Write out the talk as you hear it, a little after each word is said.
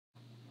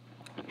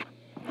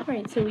All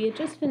right, so we had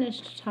just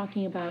finished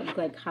talking about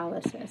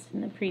glycolysis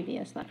in the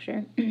previous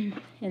lecture,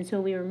 and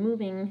so we were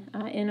moving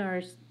in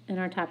our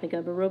topic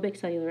of aerobic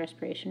cellular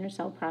respiration or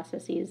cell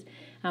processes.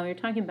 We were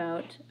talking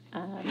about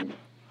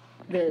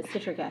the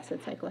citric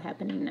acid cycle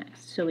happening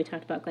next. So we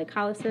talked about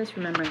glycolysis.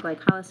 Remember, in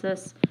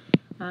glycolysis,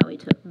 we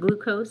took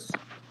glucose.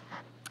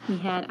 We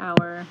had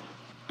our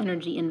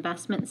energy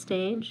investment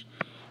stage,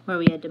 where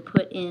we had to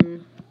put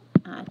in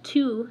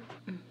 2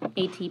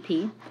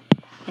 ATP.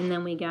 And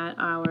then we got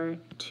our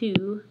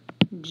 2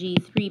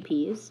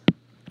 G3Ps.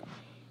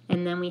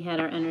 And then we had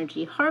our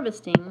energy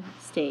harvesting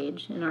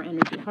stage. In our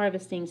energy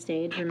harvesting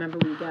stage, remember,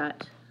 we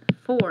got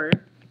 4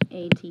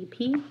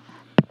 ATP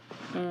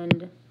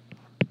and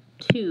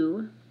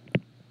 2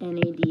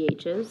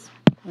 NADHs.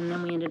 And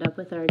then we ended up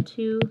with our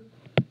 2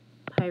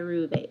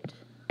 pyruvate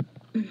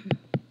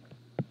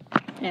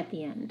at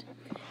the end.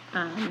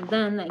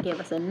 Then that gave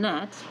us a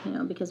net,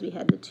 because we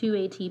had the 2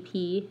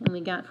 ATP and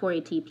we got 4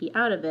 ATP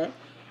out of it.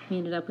 We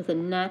ended up with a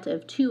net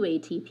of 2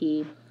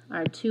 ATP,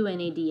 our 2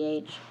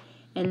 NADH,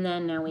 and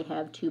then now we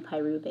have 2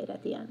 pyruvate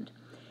at the end.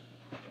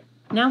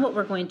 Now what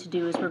we're going to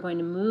do is we're going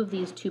to move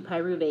these 2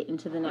 pyruvate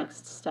into the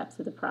next steps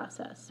of the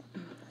process.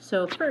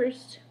 So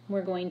first,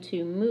 we're going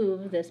to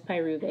move this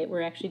pyruvate.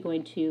 We're actually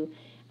going to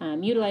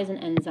utilize an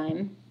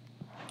enzyme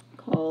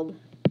called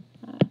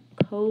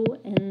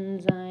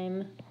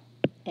coenzyme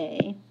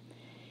A.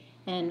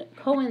 And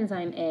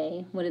coenzyme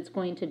A, what it's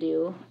going to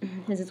do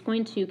is it's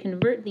going to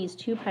convert these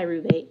 2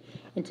 pyruvate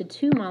into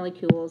 2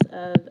 molecules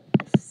of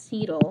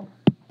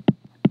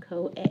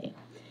acetyl-CoA.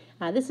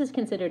 This is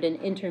considered an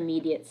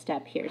intermediate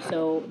step here.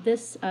 So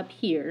this up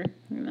here,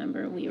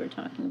 remember we were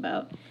talking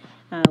about,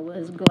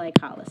 was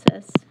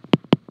glycolysis.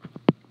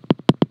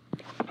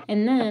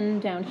 And then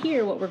down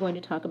here, what we're going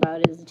to talk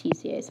about is the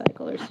TCA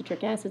cycle, or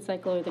citric acid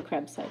cycle, or the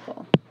Krebs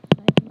cycle.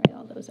 I can write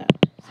all those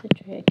out.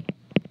 Citric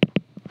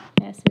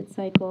acid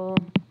cycle,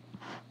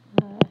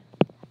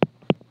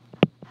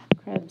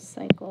 Krebs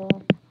cycle,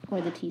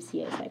 or the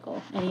TCA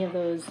cycle. Any of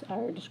those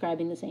are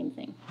describing the same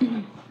thing.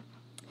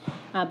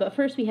 But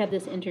first we have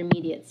this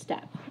intermediate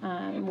step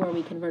where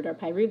we convert our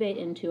pyruvate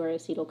into our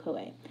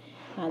acetyl-CoA.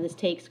 This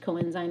takes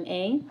coenzyme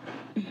A,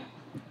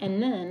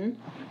 and then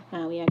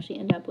we actually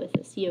end up with a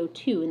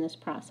CO2 in this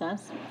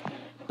process.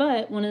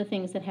 But one of the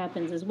things that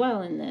happens as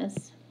well in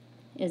this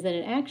is that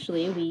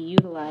we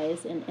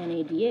utilize an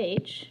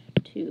NADH,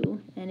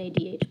 2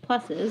 NADH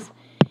pluses,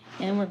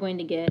 and we're going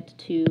to get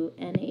 2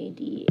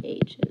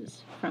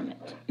 NADHs from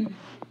it.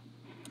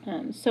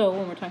 So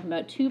when we're talking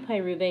about 2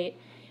 pyruvate,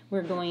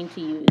 we're going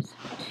to use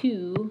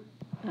 2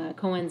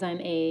 coenzyme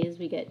A's.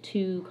 We get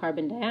 2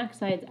 carbon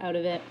dioxides out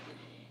of it.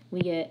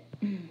 We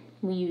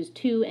use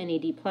 2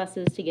 NAD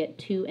pluses to get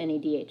 2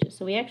 NADHs.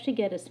 So we actually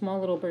get a small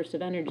little burst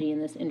of energy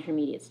in this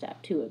intermediate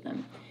step, 2 of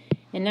them.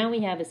 And now we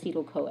have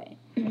acetyl-CoA.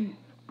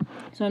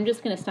 So I'm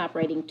just going to stop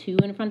writing 2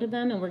 in front of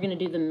them, and we're going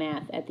to do the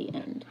math at the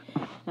end.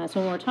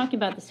 So when we're talking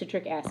about the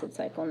citric acid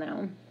cycle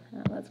now,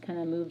 let's kind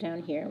of move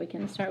down here. We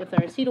can start with our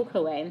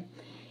acetyl-CoA.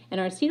 And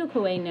our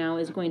acetyl-CoA now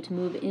is going to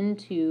move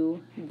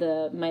into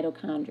the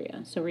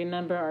mitochondria. So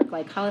remember, our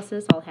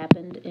glycolysis all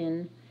happened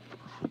in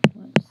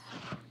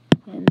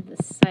the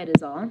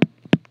cytosol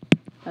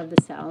of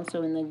the cell,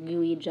 so in the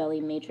gooey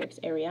jelly matrix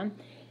area.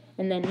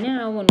 And then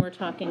now when we're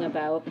talking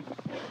about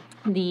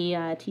the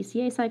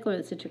TCA cycle or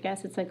the citric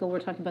acid cycle, we're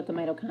talking about the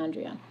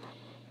mitochondria.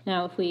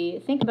 Now if we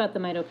think about the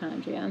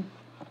mitochondria,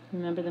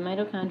 remember the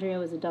mitochondria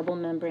was a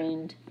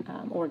double-membraned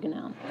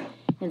organelle.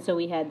 And so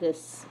we had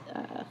this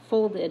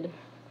folded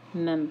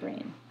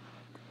membrane.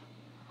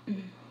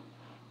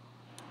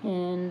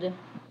 And it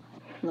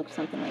looks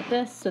something like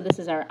this. So this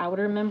is our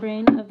outer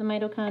membrane of the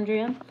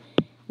mitochondria.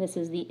 This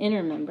is the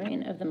inner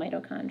membrane of the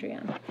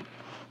mitochondria.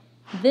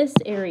 This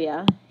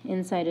area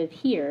inside of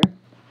here,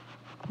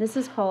 this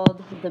is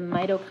called the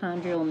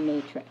mitochondrial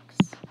matrix.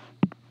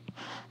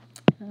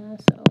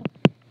 So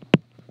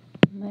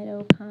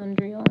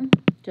mitochondrial,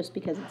 just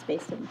because it's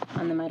based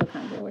on the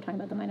mitochondria, we're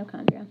talking about the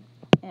mitochondria,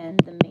 and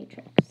the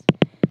matrix.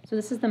 So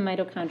this is the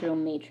mitochondrial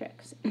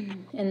matrix.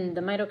 And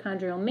the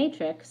mitochondrial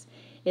matrix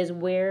is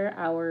where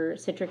our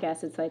citric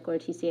acid cycle or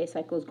TCA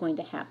cycle is going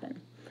to happen.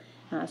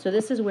 So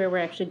this is where we're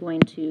actually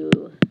going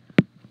to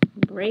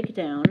break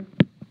down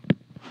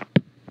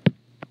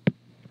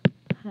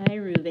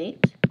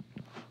pyruvate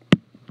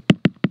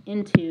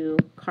into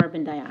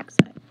carbon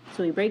dioxide.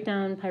 So we break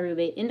down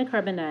pyruvate into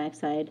carbon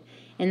dioxide,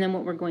 and then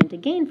what we're going to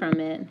gain from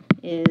it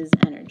is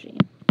energy.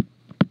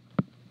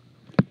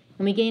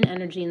 And we gain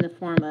energy in the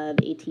form of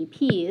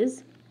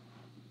ATPs.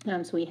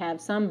 So we have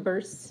some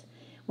bursts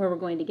where we're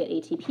going to get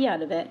ATP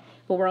out of it,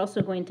 but we're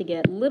also going to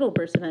get little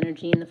bursts of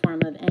energy in the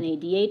form of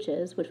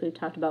NADHs, which we've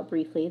talked about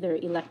briefly. They're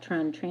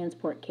electron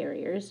transport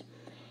carriers.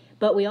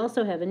 But we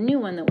also have a new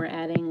one that we're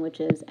adding, which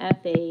is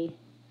FADH2.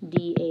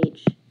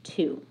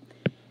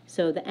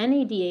 So the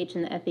NADH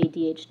and the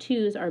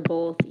FADH2s are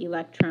both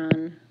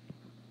electron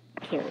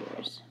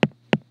carriers.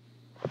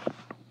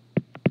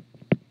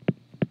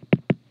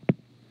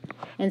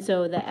 And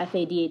so the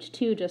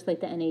FADH2, just like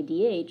the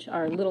NADH,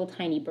 are little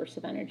tiny bursts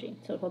of energy.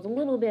 So it holds a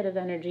little bit of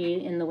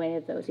energy in the way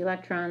of those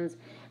electrons,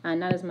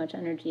 not as much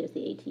energy as the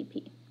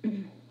ATP.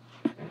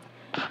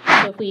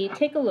 So if we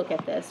take a look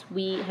at this,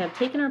 we have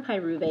taken our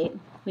pyruvate,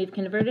 we've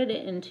converted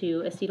it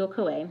into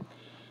acetyl-CoA.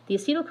 The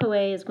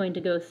acetyl-CoA is going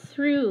to go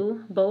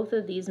through both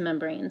of these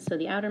membranes, so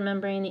the outer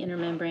membrane, the inner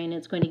membrane.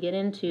 It's going to get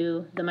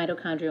into the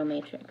mitochondrial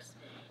matrix.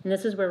 And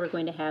this is where we're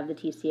going to have the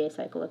TCA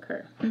cycle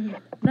occur.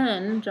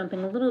 Then,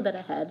 jumping a little bit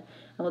ahead,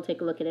 and we'll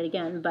take a look at it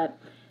again, but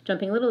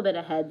jumping a little bit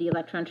ahead, the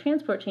electron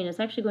transport chain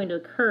is actually going to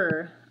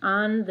occur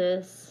on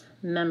this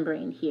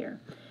membrane here.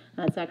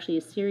 It's actually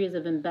a series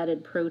of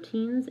embedded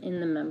proteins in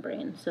the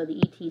membrane. So the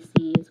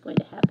ETC is going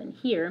to happen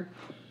here.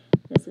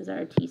 This is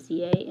our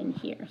TCA in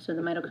here. So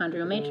the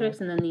mitochondrial matrix,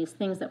 and then these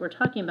things that we're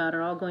talking about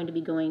are all going to be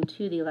going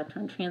to the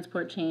electron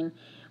transport chain,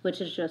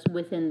 which is just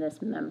within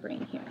this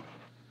membrane here.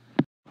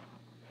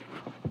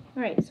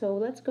 All right, so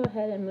let's go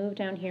ahead and move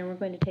down here. We're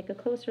going to take a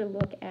closer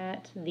look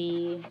at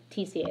the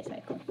TCA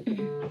cycle.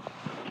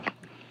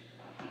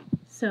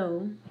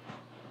 So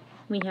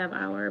we have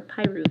our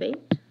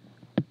pyruvate.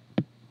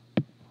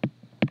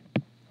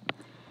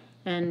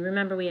 And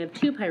remember, we have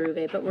two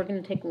pyruvate, but we're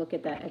going to take a look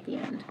at that at the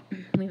end.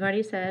 We've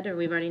already said, or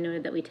we've already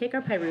noted, that we take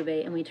our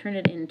pyruvate and we turn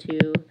it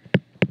into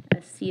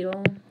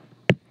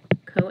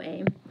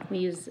acetyl-CoA. We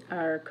use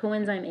our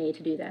coenzyme A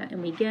to do that,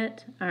 and we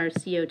get our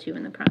CO2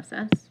 in the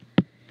process.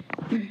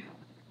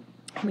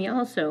 We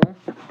also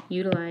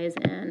utilize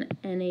an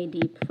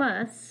NAD+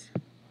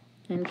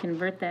 and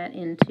convert that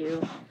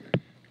into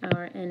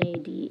our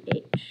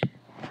NADH.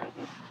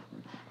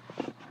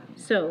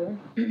 So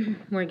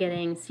we're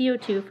getting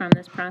CO2 from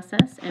this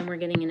process, and we're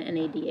getting an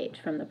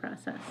NADH from the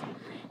process.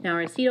 Now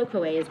our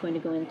acetyl-CoA is going to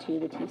go into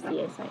the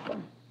TCA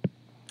cycle.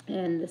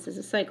 And this is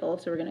a cycle,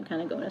 so we're going to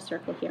kind of go in a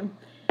circle here.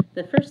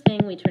 The first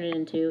thing we turn it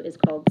into is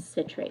called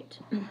citrate.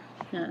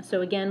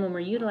 So again, when we're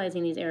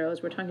utilizing these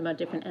arrows, we're talking about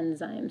different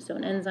enzymes. So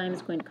an enzyme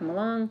is going to come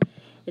along,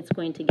 it's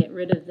going to get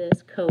rid of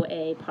this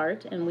CoA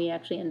part, and we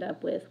actually end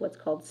up with what's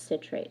called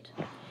citrate.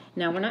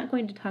 Now, we're not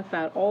going to talk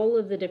about all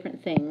of the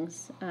different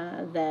things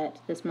that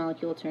this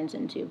molecule turns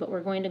into, but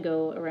we're going to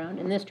go around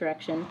in this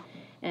direction,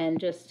 and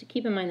just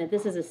keep in mind that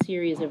this is a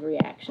series of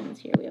reactions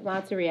here. We have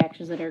lots of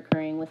reactions that are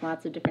occurring with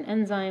lots of different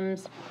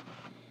enzymes,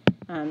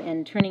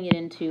 and turning it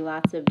into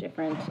lots of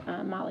different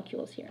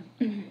molecules here.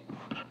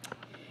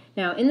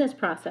 Now, in this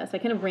process, I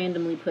kind of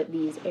randomly put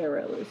these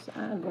arrows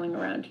going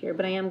around here,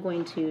 but I am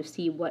going to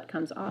see what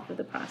comes off of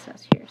the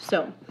process here.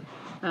 So,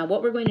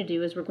 what we're going to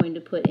do is we're going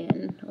to put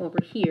in over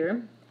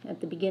here,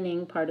 at the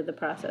beginning part of the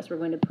process, we're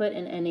going to put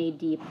an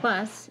NAD+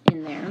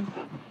 in there,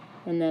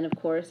 and then, of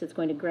course, it's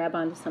going to grab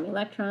onto some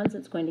electrons.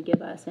 It's going to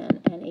give us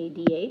an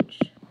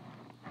NADH.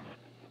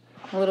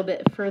 A little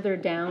bit further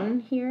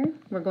down here,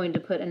 we're going to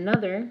put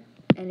another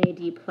NAD+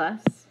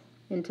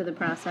 into the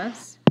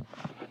process,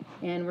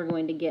 and we're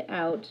going to get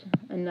out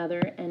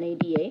another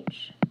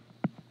NADH.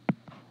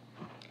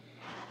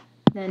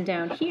 Then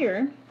down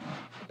here,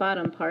 the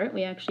bottom part,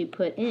 we actually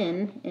put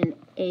in an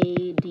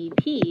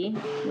ADP,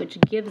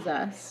 which gives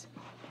us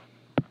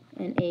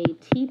an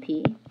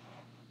ATP.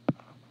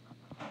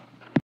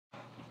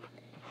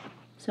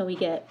 So we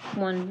get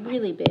one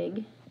really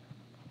big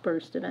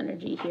burst of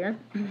energy here.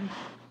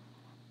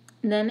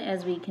 And then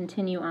as we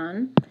continue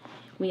on,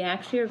 we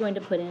actually are going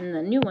to put in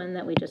the new one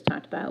that we just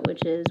talked about,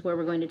 which is where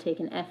we're going to take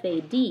an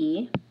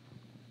FAD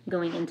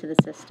going into the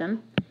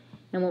system.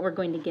 And what we're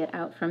going to get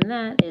out from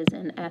that is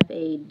an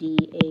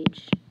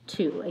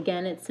FADH2.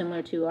 Again, it's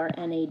similar to our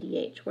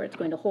NADH, where it's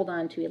going to hold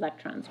on to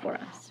electrons for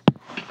us.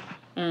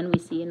 And we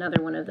see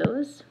another one of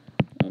those,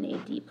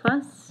 NAD+,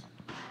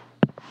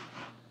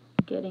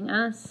 getting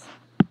us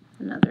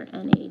another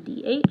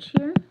NADH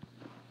here.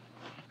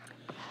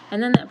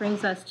 And then that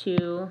brings us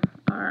to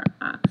our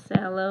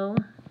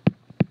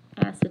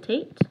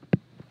oxaloacetate,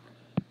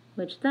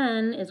 which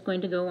then is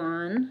going to go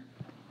on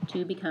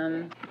to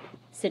become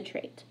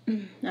citrate.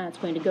 It's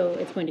going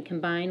to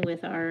combine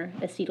with our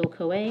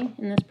acetyl-CoA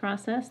in this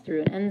process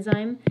through an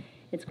enzyme.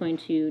 It's going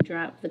to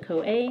drop the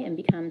CoA and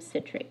become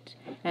citrate.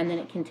 And then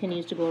it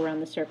continues to go around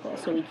the circle.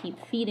 So we keep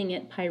feeding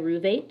it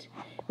pyruvate,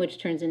 which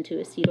turns into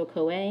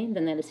acetyl-CoA.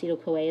 Then that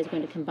acetyl-CoA is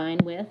going to combine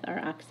with our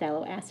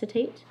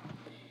oxaloacetate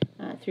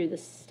through the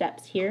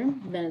steps here.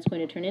 Then it's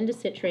going to turn into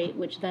citrate,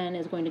 which then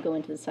is going to go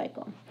into the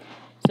cycle.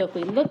 So if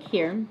we look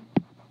here,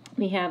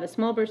 we have a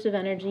small burst of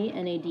energy,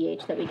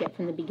 NADH, that we get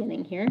from the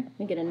beginning here.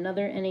 We get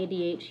another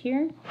NADH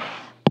here.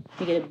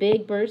 We get a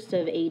big burst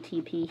of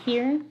ATP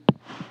here.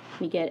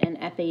 We get an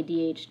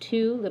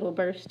FADH2 little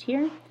burst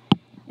here,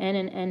 and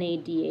an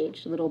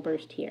NADH little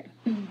burst here.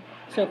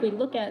 So if we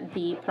look at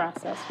the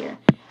process here,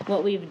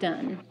 what we've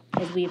done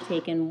is we've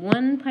taken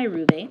one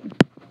pyruvate,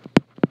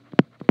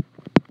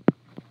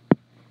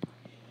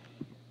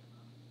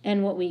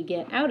 and what we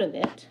get out of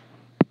it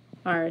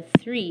are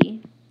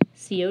 3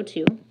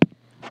 CO2,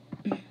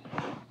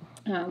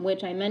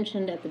 which I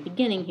mentioned at the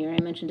beginning here. I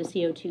mentioned a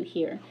CO2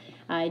 here.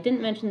 I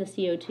didn't mention the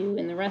CO2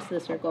 in the rest of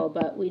the circle,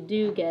 but we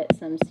do get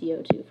some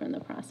CO2 from the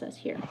process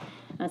here.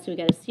 So we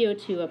got a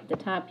CO2 up at the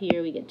top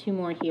here, we get 2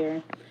 more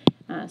here,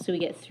 so we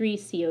get 3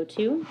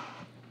 CO2,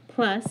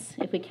 plus,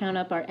 if we count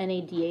up our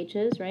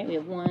NADHs, right, we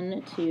have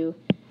 1, 2,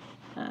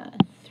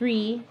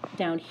 3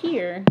 down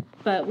here,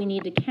 but we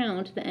need to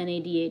count the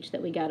NADH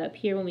that we got up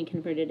here when we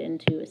converted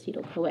into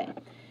acetyl-CoA.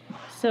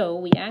 So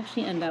we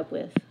actually end up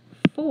with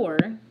 4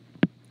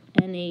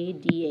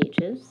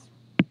 NADHs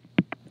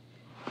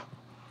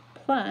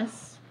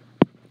plus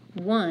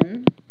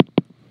 1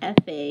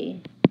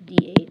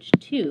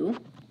 FADH2,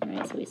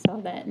 right, so we saw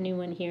that new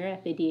one here,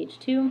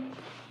 FADH2,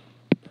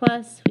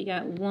 plus we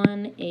got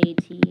 1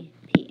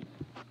 ATP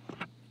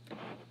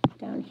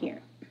down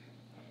here.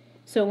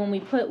 So when we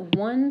put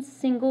one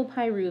single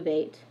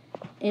pyruvate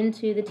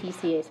into the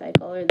TCA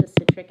cycle, or the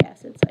citric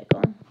acid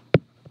cycle,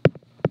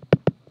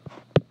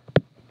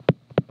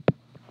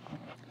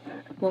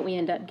 what we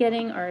end up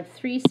getting are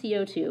 3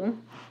 CO2,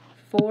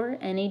 4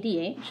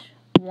 NADH,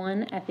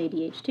 1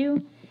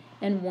 FADH2,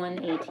 and 1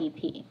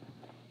 ATP.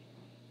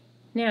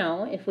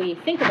 Now, if we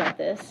think about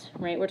this,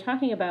 right, we're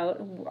talking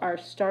about our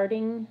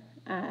starting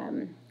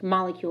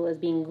molecule as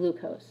being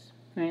glucose,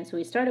 right? So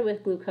we started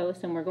with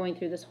glucose, and we're going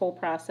through this whole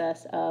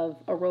process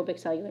of aerobic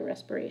cellular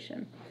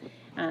respiration.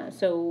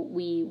 So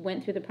we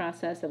went through the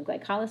process of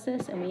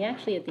glycolysis, and we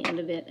actually, at the end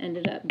of it,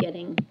 ended up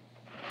getting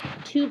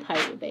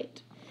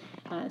 2-pyruvate.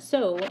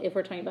 So if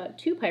we're talking about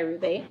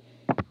 2-pyruvate,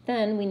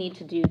 then we need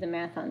to do the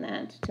math on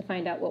that to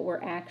find out what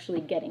we're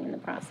actually getting in the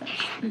process.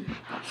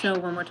 So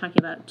when we're talking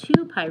about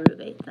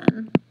 2-pyruvate,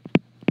 then,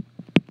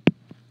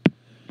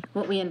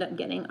 what we end up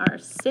getting are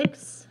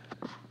 6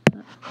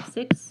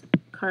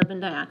 carbon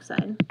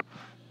dioxide,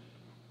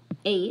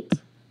 8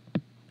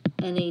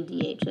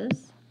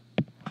 NADHs,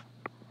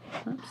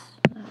 oops,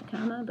 not a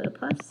comma, but a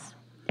plus,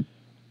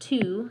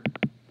 2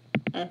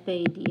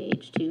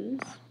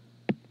 FADH2s,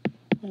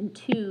 and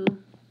 2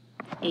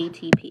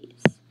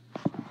 ATPs.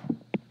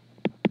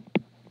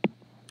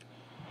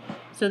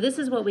 So this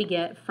is what we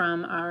get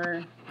from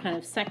our kind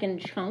of second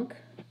chunk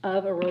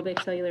of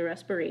aerobic cellular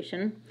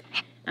respiration.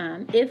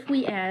 If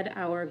we add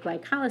our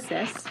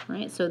glycolysis,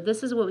 right, so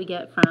this is what we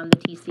get from the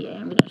TCA.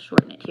 I'm going to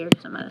shorten it here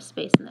because I'm out of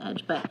space in the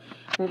edge, but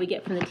what we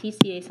get from the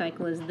TCA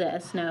cycle is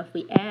this. Now, if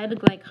we add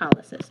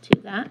glycolysis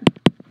to that,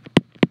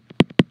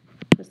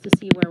 just to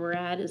see where we're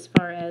at as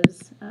far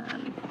as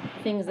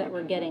things that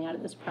we're getting out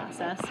of this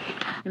process,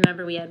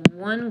 remember we had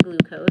 1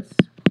 glucose,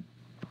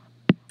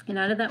 and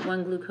out of that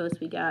 1 glucose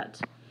we got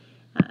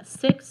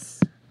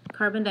 6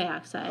 carbon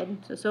dioxide.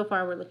 So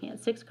far we're looking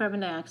at 6 carbon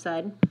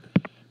dioxide.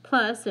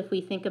 Plus, if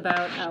we think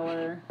about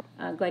our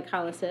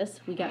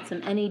glycolysis, we got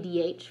some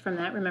NADH from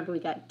that. Remember, we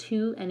got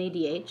 2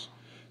 NADH.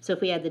 So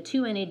if we add the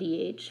 2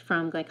 NADH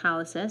from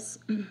glycolysis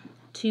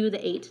to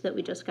the 8 that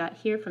we just got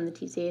here from the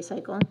TCA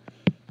cycle,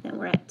 then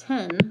we're at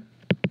 10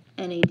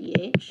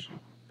 NADH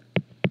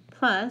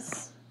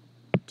plus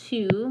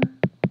 2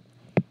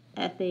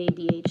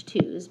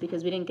 FADH2s,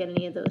 because we didn't get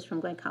any of those from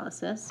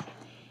glycolysis.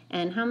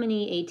 And how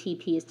many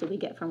ATPs did we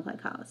get from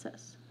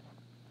glycolysis?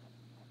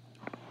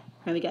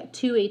 And we got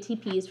 2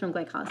 ATPs from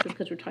glycolysis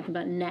because we're talking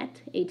about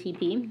net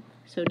ATP.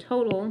 So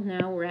total,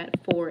 now we're at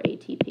 4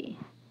 ATP.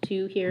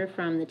 2 here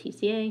from the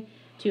TCA,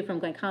 2 from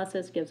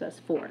glycolysis gives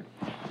us 4.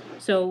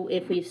 So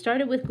if we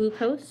started with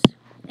glucose,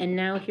 and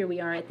now here we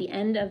are at the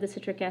end of the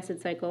citric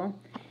acid cycle,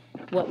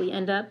 what we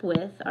end up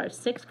with are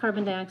 6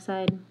 carbon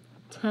dioxide,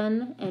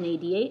 10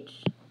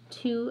 NADH,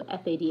 2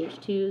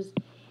 FADH2s,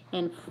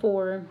 and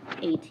 4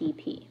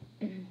 ATP.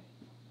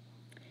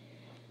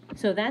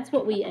 So that's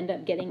what we end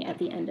up getting at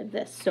the end of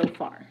this so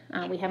far.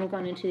 We haven't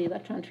gone into the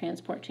electron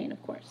transport chain,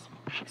 of course.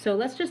 So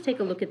let's just take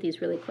a look at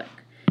these really quick.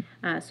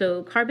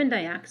 So carbon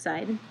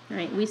dioxide,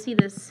 right, we see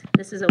this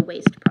is a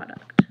waste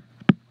product.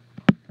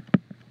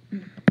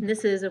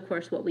 This is, of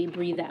course, what we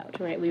breathe out,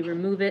 right? We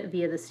remove it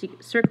via the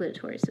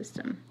circulatory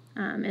system,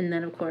 and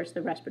then, of course,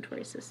 the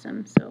respiratory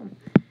system. So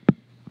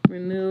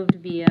removed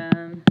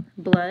via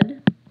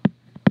blood,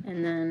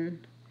 and then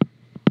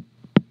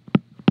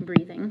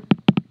breathing.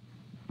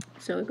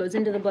 So it goes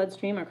into the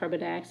bloodstream. Our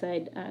carbon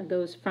dioxide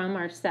goes from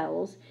our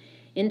cells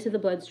into the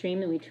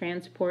bloodstream, and we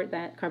transport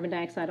that carbon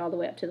dioxide all the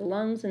way up to the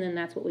lungs, and then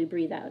that's what we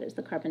breathe out is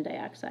the carbon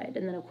dioxide.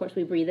 And then, of course,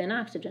 we breathe in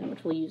oxygen,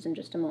 which we'll use in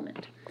just a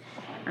moment.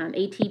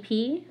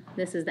 ATP,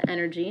 this is the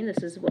energy.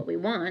 This is what we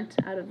want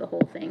out of the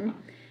whole thing.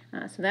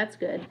 So that's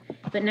good.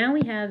 But now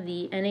we have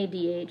the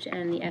NADH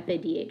and the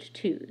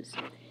FADH2s.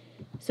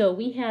 So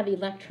we have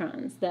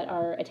electrons that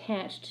are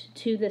attached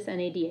to this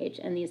NADH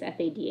and these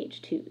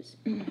FADH2s.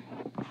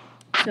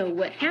 So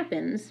what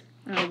happens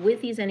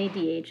with these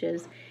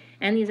NADHs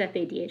and these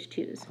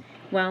FADH2s?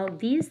 Well,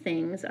 these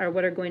things are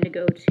what are going to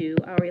go to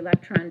our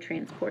electron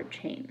transport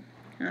chain.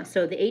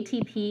 So the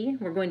ATP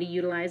we're going to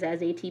utilize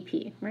as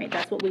ATP, right?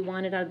 That's what we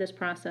wanted out of this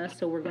process,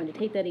 so we're going to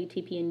take that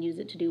ATP and use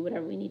it to do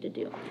whatever we need to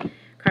do.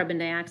 Carbon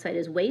dioxide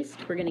is waste.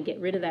 We're going to get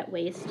rid of that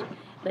waste.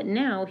 But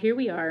now, here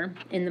we are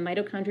in the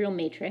mitochondrial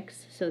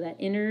matrix, so that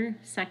inner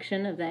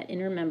section of that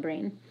inner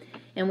membrane,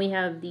 and we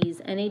have these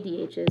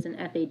NADHs and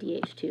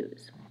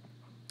FADH2s.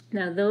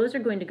 Now, those are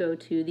going to go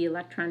to the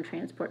electron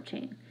transport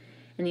chain.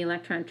 And the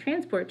electron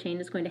transport chain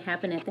is going to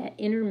happen at that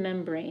inner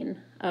membrane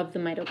of the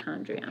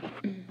mitochondria.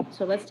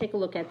 So let's take a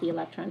look at the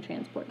electron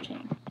transport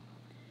chain.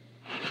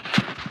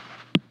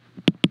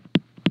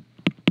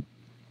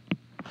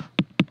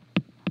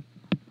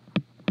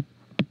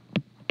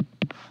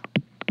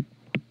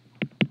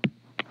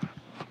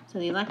 So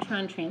the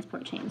electron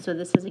transport chain. So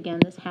this is, again,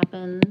 this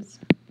happens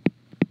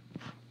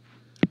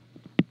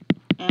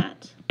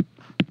at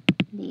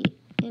the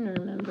inner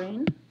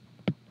membrane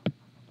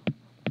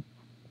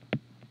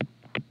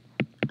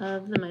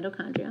of the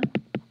mitochondria.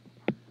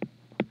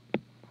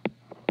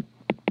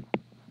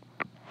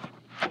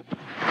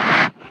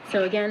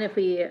 So again, if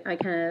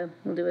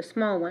we'll do a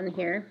small one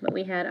here, but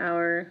we had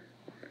our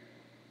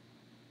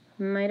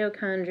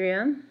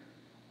mitochondria,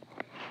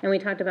 and we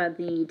talked about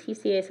the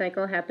TCA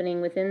cycle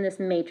happening within this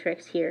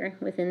matrix here,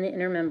 within the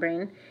inner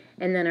membrane,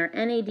 and then our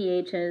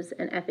NADHs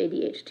and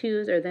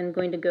FADH2s are then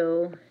going to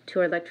go to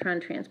our electron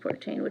transport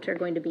chain, which are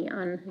going to be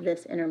on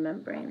this inner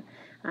membrane.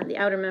 The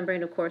outer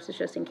membrane, of course, is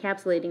just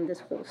encapsulating this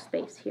whole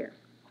space here.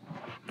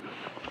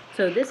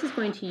 So this is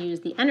going to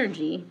use the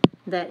energy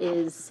that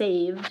is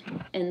saved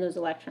in those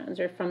electrons,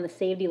 or from the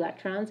saved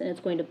electrons, and it's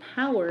going to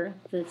power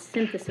the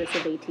synthesis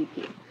of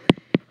ATP.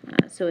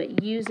 So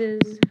it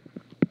uses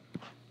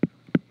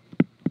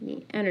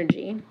the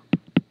energy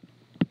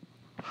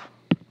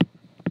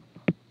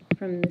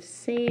from the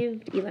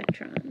saved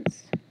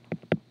electrons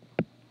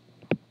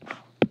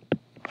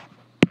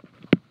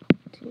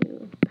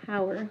to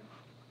power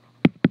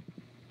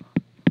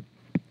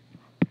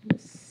the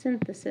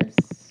synthesis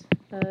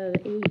of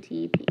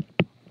ATP.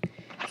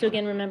 So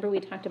again, remember we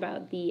talked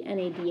about the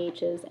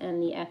NADHs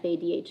and the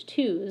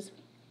FADH2s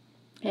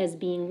as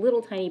being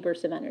little tiny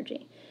bursts of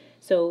energy.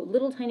 So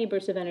little tiny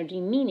bursts of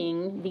energy,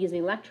 meaning these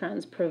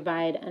electrons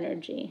provide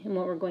energy. And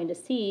what we're going to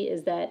see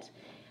is that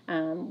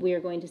we are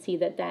going to see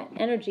that that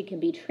energy can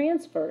be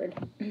transferred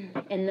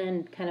and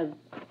then kind of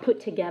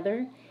put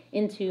together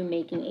into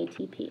making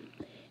ATP.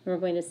 And we're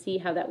going to see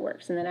how that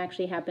works. And that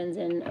actually happens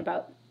in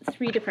about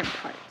 3 different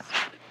parts.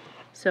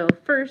 So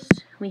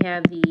first, we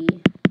have the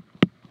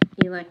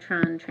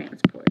electron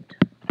transport.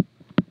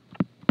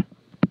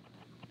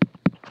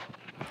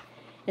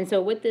 And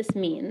so what this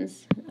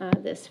means,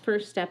 this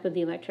first step of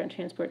the electron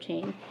transport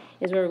chain,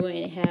 is where we're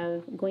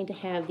going to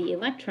have the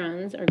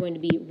electrons are going to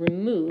be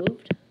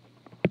removed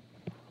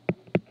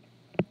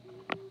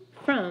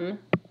from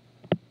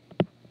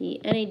the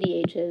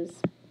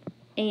NADHs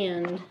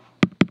and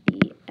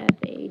the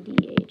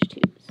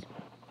FADH2s.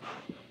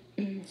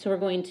 So we're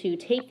going to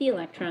take the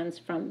electrons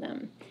from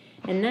them.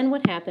 And then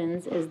what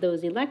happens is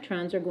those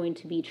electrons are going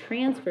to be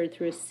transferred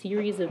through a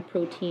series of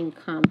protein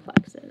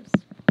complexes.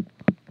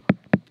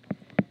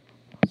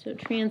 So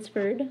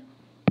transferred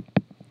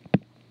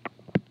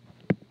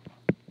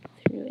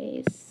through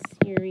a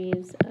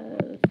series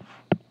of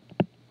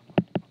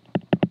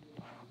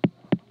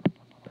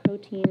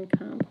protein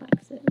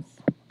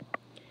complexes.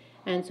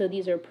 And so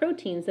these are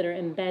proteins that are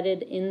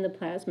embedded in the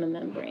plasma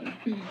membrane.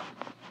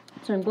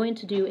 So I'm going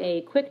to do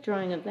a quick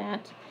drawing of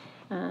that,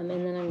 and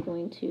then I'm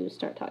going to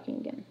start talking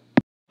again.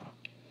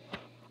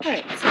 All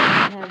right, so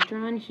I have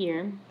drawn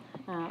here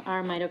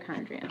our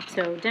mitochondria.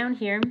 So down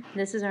here,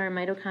 this is our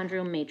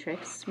mitochondrial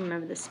matrix.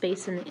 Remember the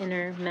space in the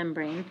inner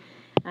membrane.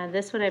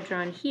 This what I've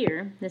drawn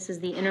here, this is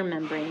the inner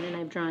membrane, and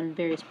I've drawn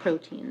various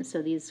proteins.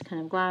 So these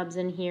kind of globs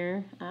in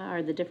here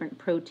are the different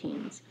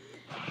proteins.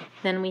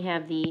 Then we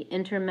have the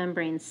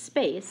intermembrane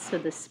space, so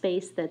the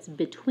space that's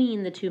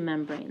between the 2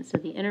 membranes. So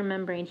the inner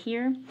membrane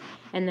here,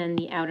 and then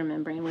the outer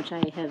membrane, which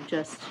I have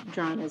just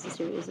drawn as a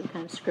series of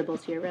kind of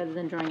scribbles here, rather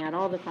than drawing out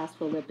all the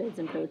phospholipids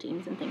and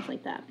proteins and things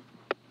like that.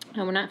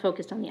 And we're not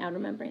focused on the outer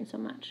membrane so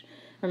much.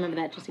 Remember,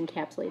 that just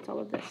encapsulates all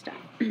of this stuff.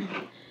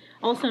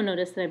 Also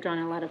notice that I've drawn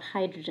a lot of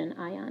hydrogen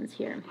ions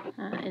here.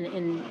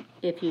 And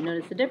if you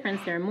notice the difference,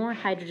 there are more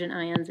hydrogen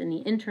ions in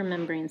the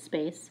intermembrane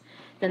space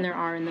than there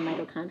are in the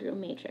mitochondrial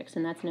matrix.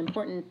 And that's an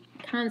important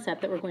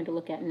concept that we're going to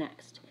look at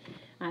next.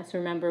 So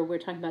remember, we're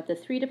talking about the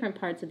 3 different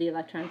parts of the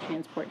electron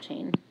transport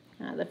chain.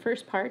 The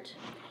first part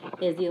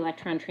is the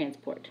electron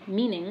transport,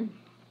 meaning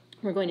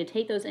we're going to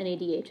take those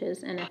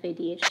NADHs and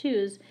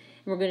FADH2s,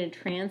 and we're going to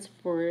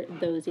transfer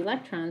those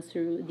electrons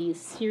through these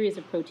series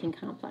of protein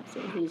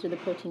complexes. These are the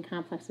protein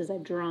complexes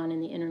I've drawn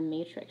in the inner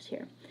matrix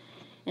here.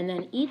 And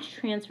then each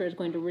transfer is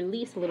going to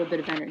release a little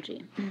bit of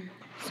energy.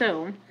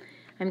 So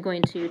I'm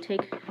going to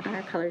take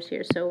our colors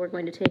here. So we're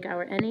going to take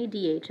our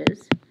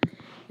NADHs,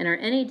 and our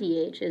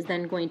NADH is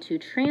then going to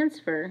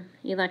transfer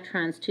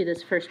electrons to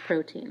this first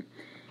protein.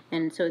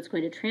 And so it's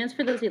going to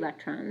transfer those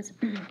electrons.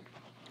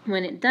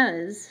 When it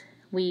does,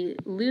 we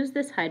lose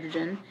this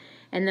hydrogen,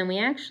 and then we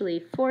actually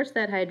force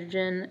that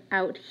hydrogen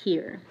out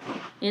here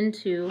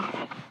into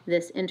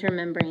this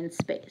intermembrane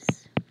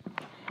space.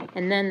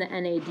 And then the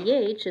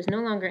NADH is no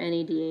longer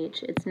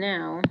NADH, it's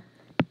now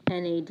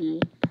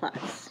NAD+,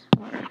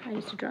 or I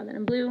used to draw that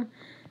in blue,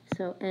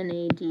 so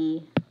NAD+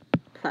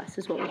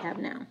 is what we have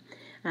now.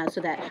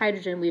 So that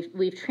hydrogen,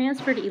 we've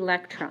transferred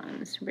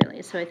electrons,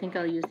 really. So I think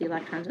I'll use the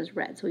electrons as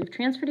red. So we've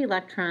transferred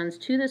electrons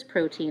to this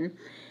protein,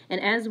 and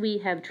as we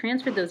have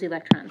transferred those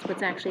electrons,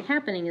 what's actually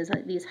happening is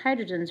that these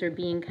hydrogens are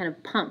being kind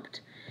of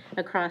pumped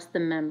across the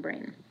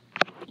membrane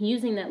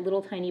using that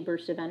little tiny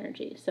burst of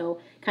energy. So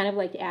kind of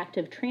like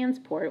active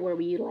transport, where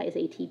we utilize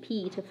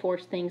ATP to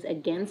force things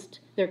against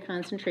their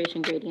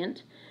concentration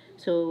gradient.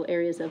 So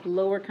areas of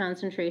lower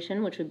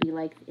concentration, which would be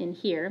like in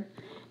here,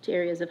 to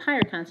areas of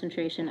higher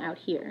concentration out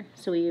here.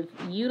 So we've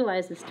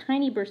utilized this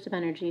tiny burst of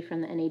energy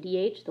from the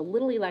NADH, the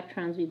little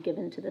electrons we've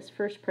given to this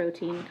first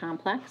protein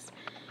complex.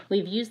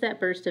 We've used that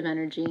burst of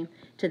energy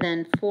to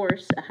then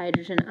force a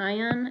hydrogen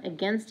ion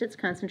against its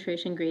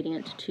concentration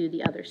gradient to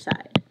the other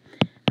side.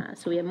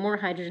 So we have more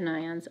hydrogen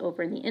ions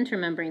over in the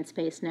intermembrane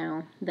space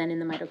now than in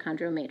the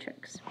mitochondrial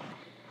matrix.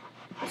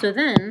 So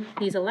then,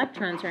 these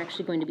electrons are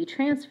actually going to be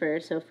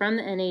transferred. So from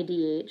the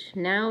NADH,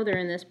 now they're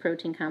in this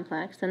protein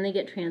complex, then they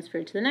get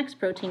transferred to the next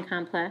protein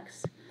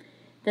complex,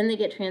 then they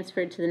get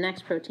transferred to the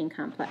next protein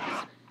complex.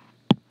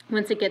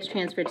 Once it gets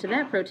transferred to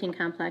that protein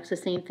complex, the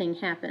same thing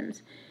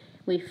happens.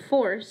 We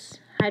force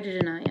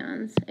hydrogen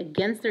ions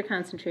against their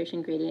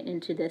concentration gradient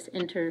into this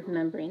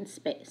intermembrane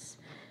space.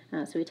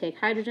 So we take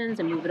hydrogens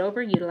and move it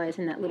over,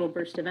 utilizing that little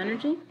burst of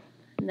energy.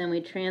 And then we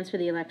transfer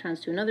the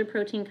electrons to another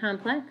protein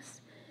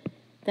complex.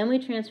 Then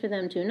we transfer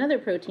them to another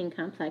protein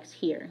complex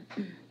here.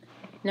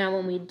 Now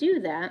when we do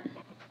that,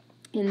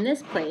 in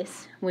this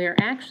place, we are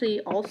actually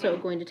also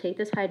going to take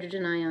this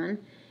hydrogen ion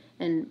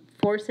and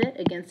force it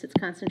against its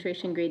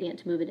concentration gradient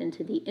to move it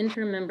into the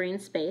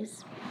intermembrane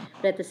space.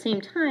 But at the same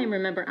time,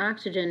 remember,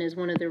 oxygen is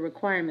one of the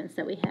requirements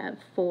that we have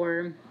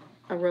for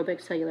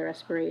aerobic cellular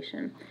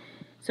respiration.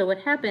 So what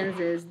happens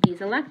is these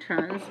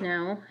electrons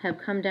now have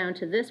come down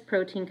to this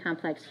protein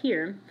complex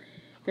here.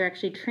 They're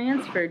actually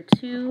transferred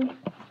to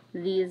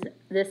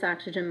this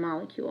oxygen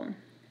molecule.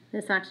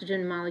 This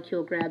oxygen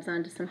molecule grabs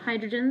onto some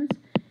hydrogens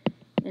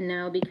and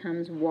now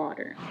becomes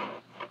water.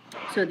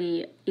 So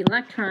the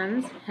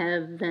electrons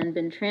have then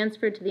been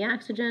transferred to the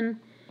oxygen,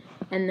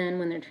 and then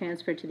when they're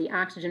transferred to the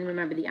oxygen,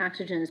 remember the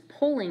oxygen is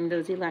pulling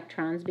those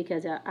electrons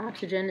because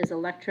oxygen is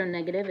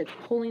electronegative. It's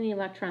pulling the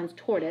electrons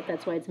toward it.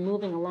 That's why it's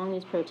moving along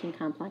these protein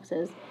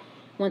complexes.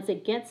 Once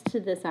it gets to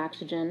this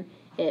oxygen,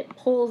 it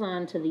pulls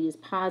onto these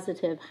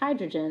positive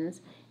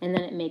hydrogens, and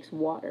then it makes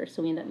water.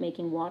 So we end up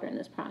making water in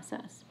this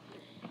process.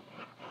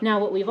 Now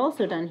what we've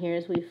also done here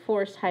is we've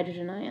forced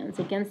hydrogen ions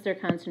against their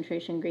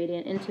concentration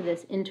gradient into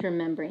this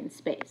intermembrane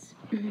space.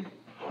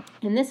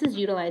 And this is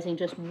utilizing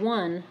just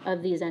one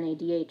of these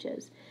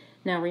NADHs.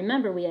 Now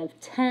remember, we have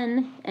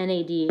 10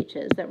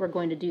 NADHs that we're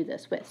going to do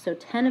this with. So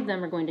 10 of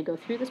them are going to go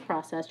through this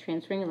process,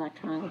 transferring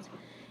electrons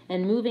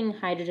and moving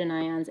hydrogen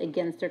ions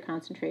against their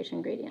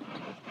concentration gradient.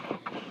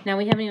 Now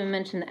we haven't even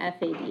mentioned the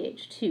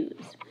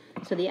FADH2s.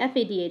 So the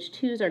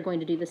FADH2s are going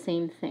to do the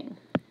same thing.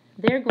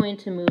 They're going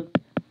to move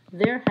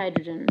their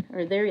hydrogen,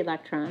 or their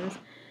electrons,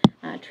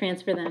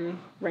 transfer them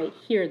right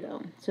here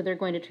though. So they're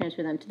going to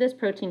transfer them to this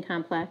protein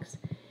complex,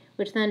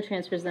 which then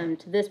transfers them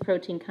to this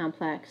protein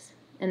complex,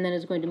 and then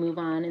is going to move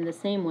on in the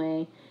same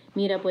way,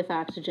 meet up with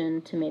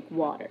oxygen to make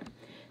water.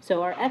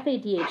 So our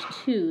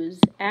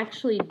FADH2s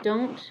actually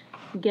don't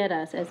get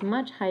us as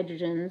much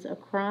hydrogens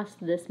across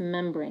this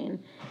membrane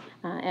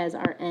as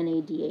our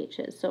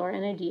NADHs. So our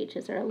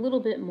NADHs are a little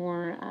bit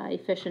more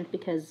efficient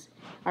because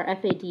our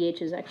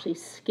FADHs actually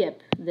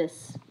skip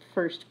this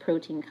first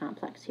protein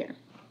complex here.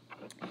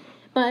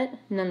 But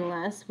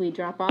nonetheless, we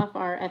drop off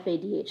our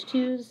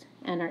FADH2s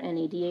and our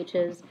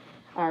NADHs.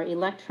 Our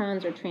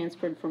electrons are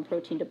transferred from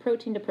protein to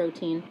protein to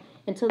protein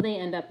until they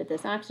end up at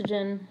this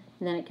oxygen,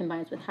 and then it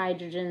combines with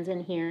hydrogens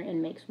in here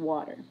and makes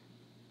water.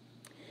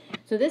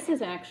 So this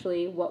is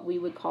actually what we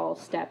would call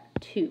step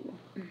 2.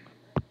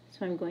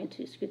 So I'm going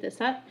to screw this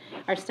up.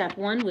 Our step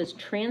 1 was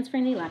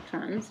transferring the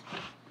electrons.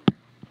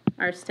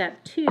 Our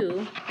step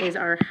 2 is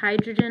our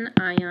hydrogen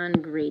ion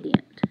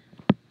gradient.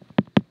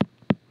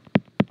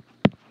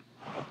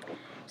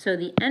 So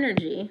the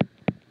energy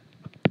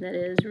that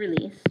is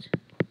released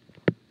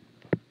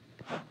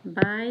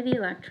by the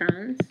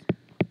electrons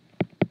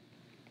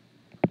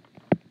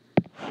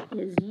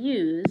is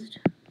used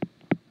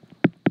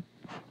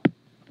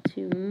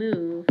to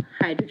move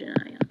hydrogen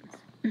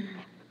ions.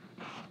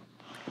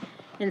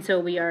 And so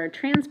we are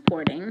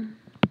transporting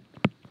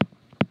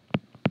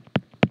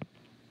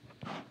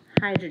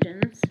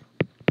hydrogens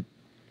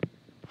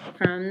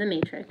from the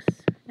matrix,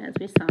 as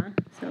we saw,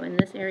 so in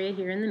this area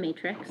here in the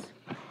matrix,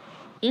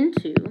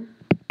 into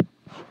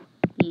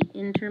the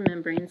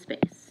intermembrane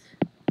space.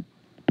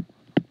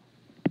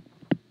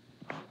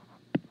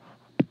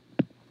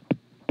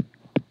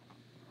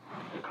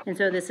 And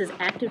so this is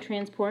active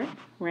transport,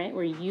 right?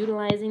 We're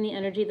utilizing the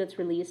energy that's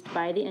released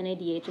by the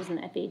NADHs and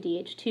the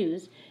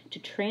FADH2s to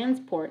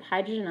transport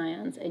hydrogen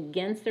ions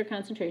against their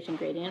concentration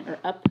gradient, or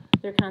up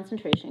their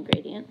concentration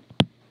gradient.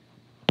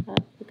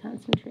 Up the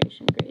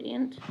concentration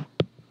gradient.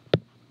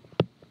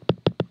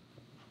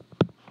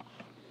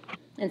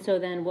 And so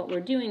then what we're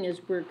doing is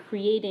we're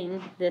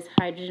creating this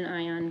hydrogen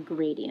ion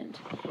gradient,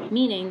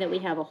 meaning that we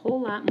have a whole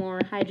lot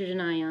more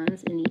hydrogen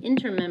ions in the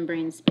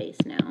intermembrane space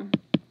now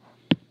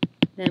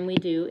than we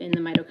do in the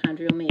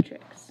mitochondrial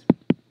matrix.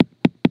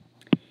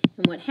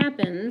 And what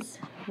happens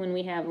when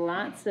we have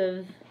lots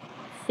of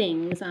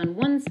things on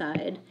one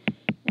side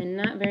and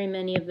not very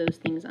many of those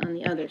things on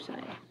the other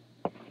side?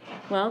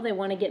 Well, they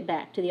want to get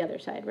back to the other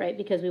side, right?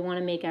 Because we want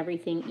to make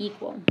everything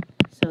equal.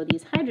 So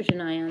these hydrogen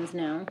ions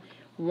now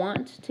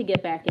want to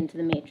get back into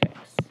the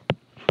matrix.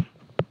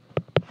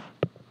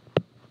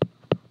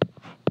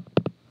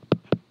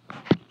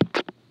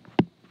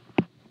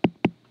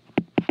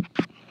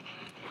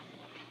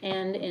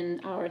 And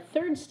in our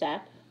third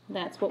step,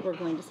 that's what we're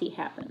going to see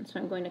happen. So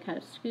I'm going to kind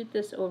of scoot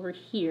this over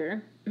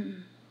here.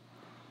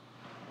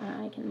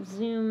 I can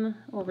zoom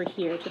over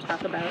here to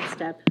talk about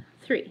step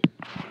 3.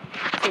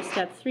 So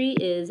step 3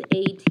 is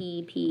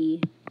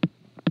ATP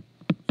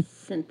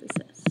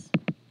synthesis.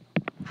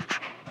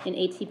 In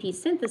ATP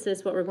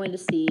synthesis, what we're going to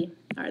see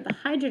are the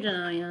hydrogen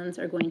ions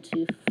are going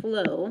to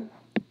flow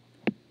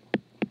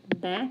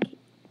back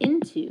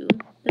into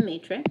the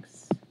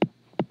matrix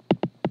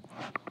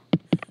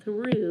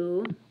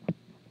through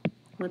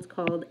what's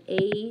called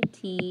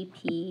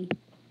ATP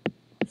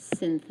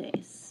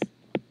synthase.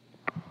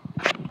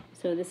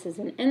 So this is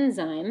an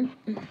enzyme,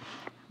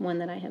 one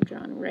that I have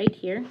drawn right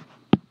here,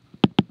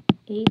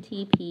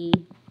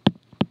 ATP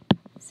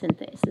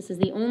synthase. This is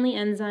the only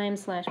enzyme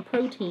 /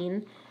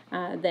 protein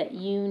that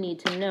you need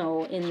to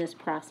know in this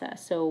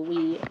process. So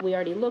we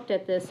already looked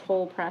at this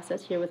whole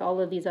process here with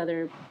all of these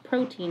other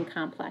protein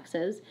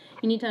complexes.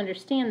 You need to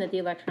understand that the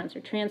electrons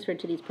are transferred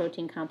to these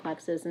protein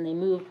complexes and they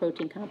move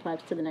protein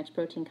complex to the next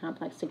protein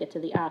complex to get to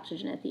the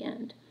oxygen at the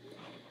end.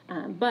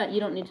 But you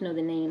don't need to know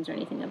the names or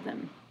anything of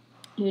them.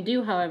 You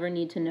do, however,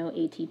 need to know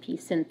ATP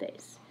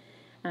synthase.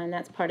 And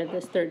that's part of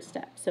this third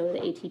step. So the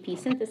ATP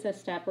synthesis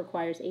step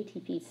requires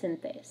ATP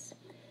synthase.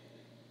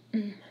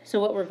 So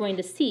what we're going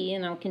to see,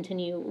 and I'll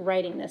continue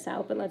writing this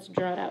out, but let's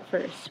draw it out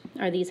first,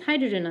 are these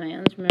hydrogen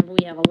ions. Remember,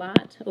 we have a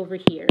lot over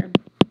here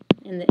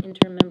in the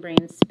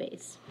intermembrane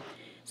space.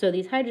 So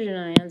these hydrogen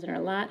ions are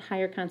a lot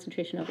higher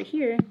concentration over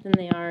here than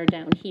they are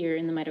down here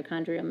in the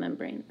mitochondrial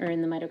membrane, or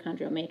in the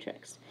mitochondrial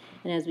matrix.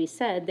 And as we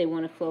said, they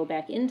want to flow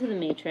back into the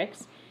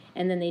matrix,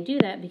 and then they do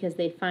that because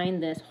they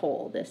find this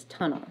hole, this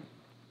tunnel.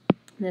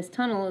 This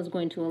tunnel is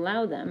going to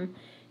allow them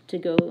to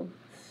go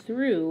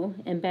through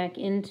and back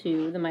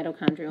into the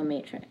mitochondrial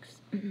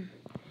matrix.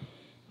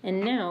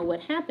 And now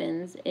what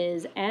happens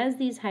is as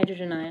these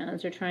hydrogen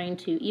ions are trying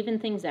to even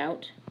things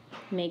out,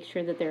 make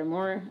sure that there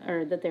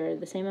are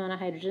the same amount of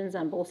hydrogens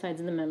on both sides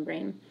of the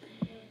membrane,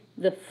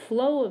 the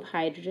flow of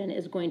hydrogen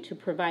is going to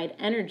provide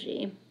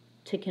energy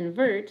to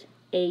convert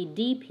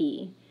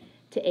ADP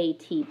to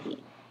ATP.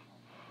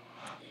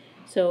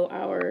 So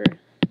our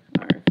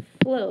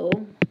flow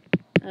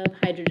of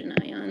hydrogen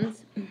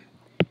ions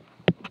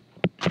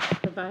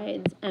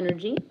provides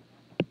energy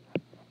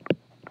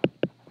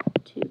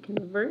to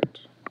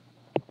convert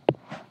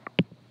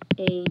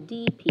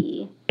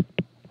ADP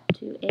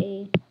to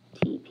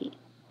ATP.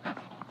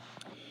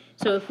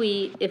 So if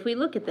we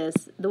look at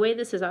this, the way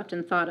this is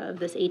often thought of,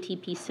 this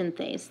ATP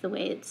synthase, the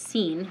way it's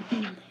seen,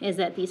 is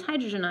that these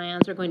hydrogen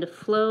ions are going to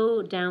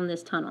flow down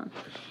this tunnel.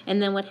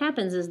 And then what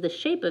happens is the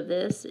shape of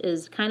this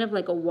is kind of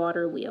like a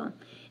water wheel.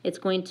 It's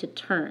going to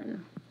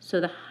turn. So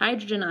the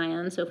hydrogen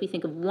ion, so if we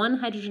think of one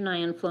hydrogen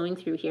ion flowing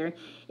through here,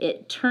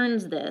 it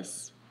turns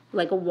this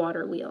like a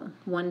water wheel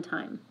one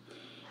time.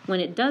 When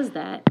it does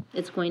that,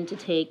 it's going to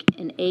take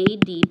an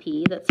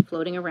ADP that's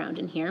floating around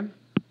in here,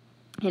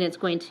 and it's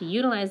going to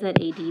utilize that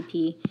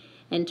ADP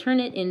and turn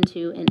it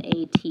into an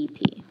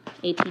ATP.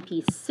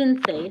 ATP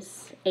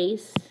synthase,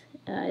 ACE,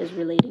 is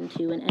relating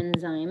to an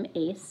enzyme,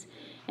 ACE,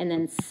 and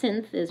then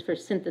synth is for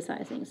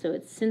synthesizing. So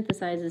it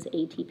synthesizes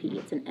ATP.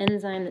 It's an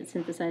enzyme that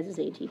synthesizes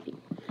ATP.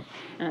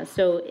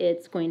 So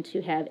it's going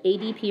to have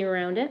ADP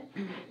around it.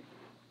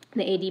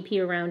 The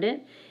ADP around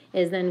it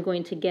is then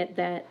going to get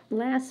that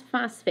last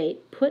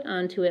phosphate put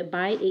onto it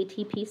by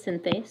ATP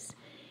synthase,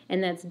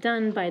 and that's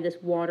done by this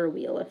water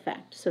wheel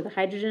effect. So the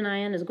hydrogen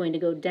ion is going to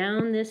go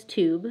down this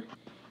tube.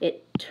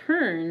 It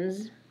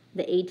turns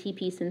the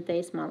ATP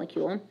synthase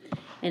molecule,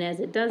 and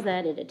as it does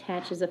that, it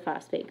attaches a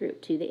phosphate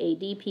group to the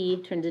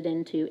ADP, turns it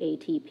into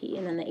ATP,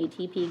 and then the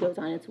ATP goes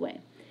on its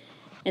way.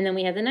 And then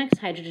we have the next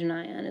hydrogen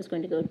ion is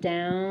going to go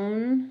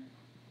down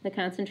the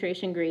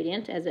concentration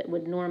gradient as it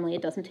would normally.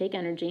 It doesn't take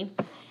energy.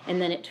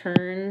 And then it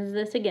turns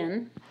this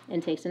again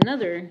and takes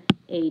another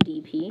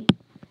ADP,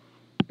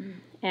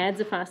 adds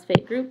a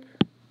phosphate group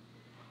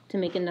to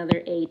make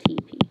another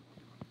ATP.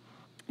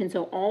 And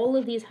so all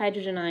of these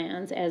hydrogen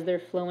ions, as they're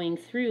flowing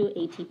through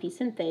ATP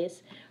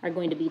synthase, are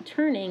going to be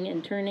turning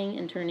and turning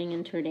and turning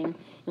and turning.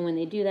 And when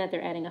they do that,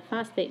 they're adding a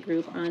phosphate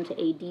group onto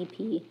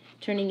ADP,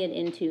 turning it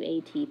into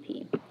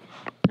ATP.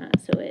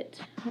 So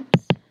it's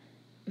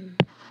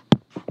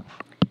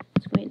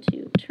going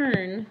to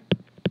turn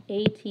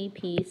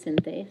ATP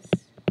synthase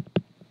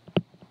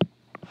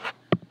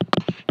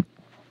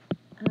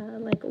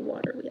like a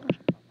water wheel.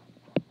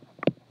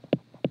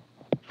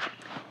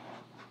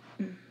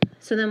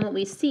 So then what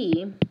we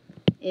see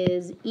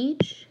is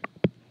each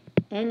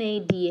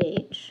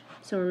NADH,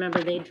 so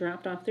remember they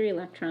dropped off their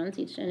electrons,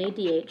 each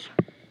NADH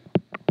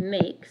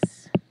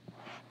makes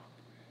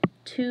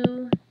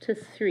 2 to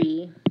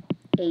 3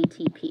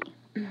 ATP.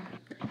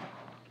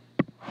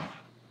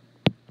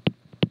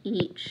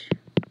 Each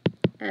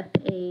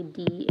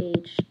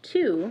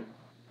FADH2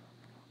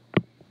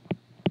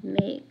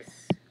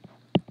 makes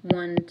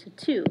 1 to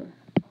 2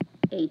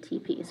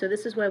 ATP. So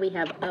this is why we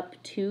have up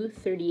to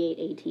 38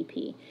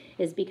 ATP,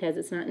 is because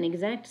it's not an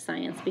exact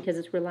science, because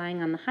it's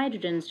relying on the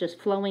hydrogens just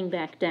flowing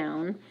back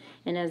down,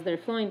 and as they're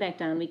flowing back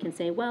down, we can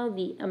say, well,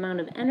 the amount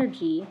of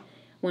energy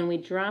when we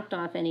dropped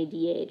off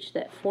NADH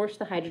that forced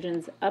the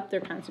hydrogens up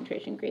their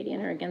concentration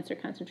gradient or against their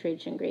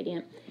concentration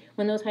gradient,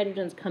 when those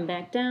hydrogens come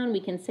back down, we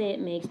can say it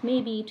makes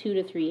maybe 2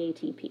 to 3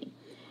 ATP.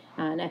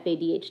 And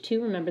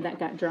FADH2, remember that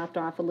got dropped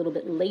off a little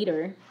bit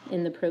later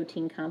in the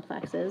protein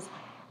complexes.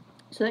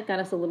 So that got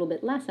us a little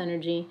bit less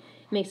energy,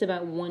 makes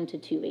about 1 to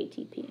 2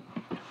 ATP.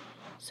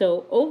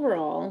 So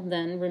overall,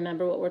 then,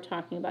 remember what we're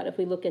talking about. If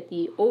we look at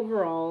the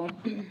overall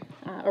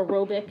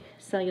aerobic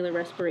cellular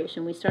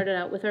respiration, we started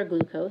out with our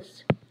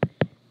glucose,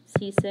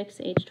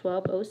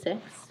 C6H12O6.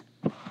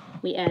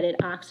 We added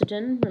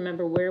oxygen.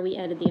 Remember where we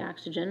added the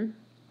oxygen?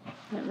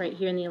 Right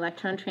here in the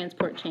electron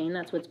transport chain.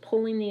 That's what's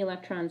pulling the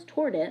electrons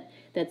toward it.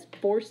 That's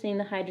forcing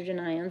the hydrogen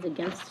ions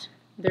against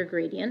their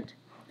gradient.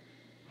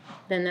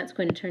 Then that's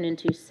going to turn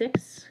into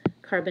 6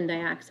 carbon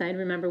dioxide.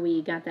 Remember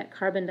we got that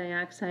carbon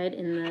dioxide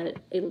in the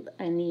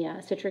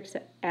citric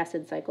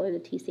acid cycle, or the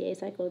TCA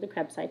cycle, or the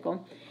Krebs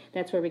cycle.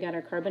 That's where we got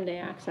our carbon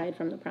dioxide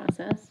from the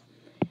process.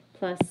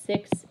 Plus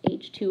 6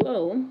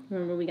 H2O.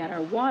 Remember we got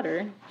our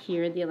water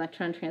here, the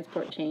electron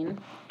transport chain.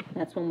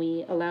 That's when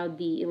we allowed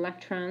the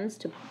electrons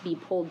to be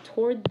pulled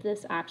toward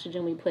this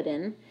oxygen we put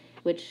in,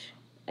 which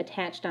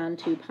attached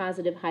onto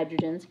positive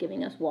hydrogens,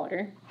 giving us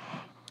water,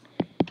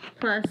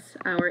 plus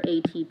our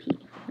ATP.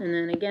 And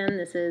then again,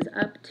 this is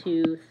up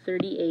to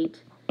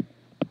 38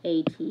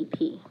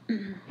 ATP.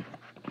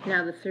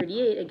 Now the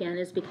 38, again,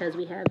 is because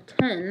we have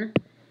 10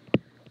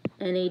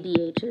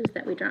 NADHs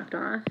that we dropped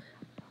off,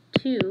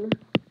 2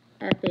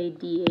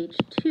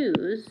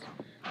 FADH2s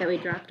that we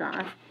dropped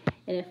off.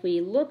 And if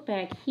we look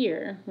back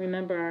here,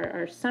 remember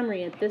our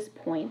summary at this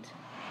point,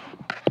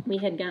 we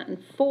had gotten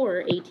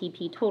 4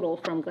 ATP total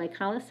from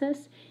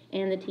glycolysis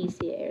and the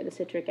TCA, or the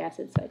citric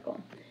acid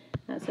cycle.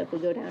 So if we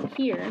go down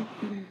here,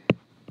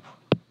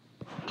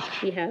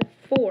 we have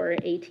 4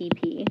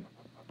 ATP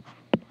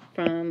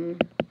from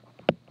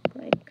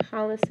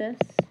glycolysis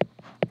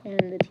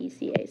and the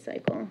TCA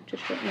cycle,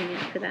 just shortening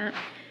it for that.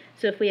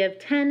 So if we have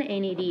 10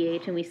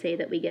 NADH and we say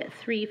that we get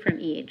 3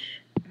 from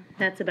each,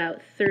 that's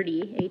about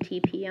 30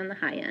 ATP on the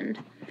high end.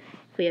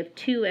 If we have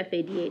 2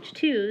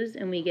 FADH2s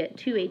and we get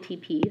 2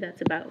 ATP,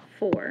 that's about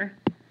 4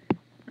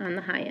 on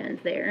the high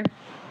end there.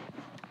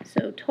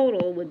 So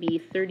total would be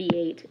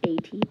 38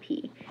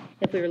 ATP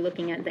if we were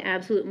looking at the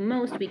absolute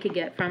most we could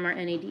get from our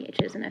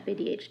NADHs and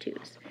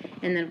FADH2s.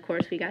 And then, of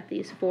course, we got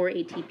these 4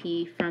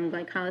 ATP from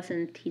glycolysis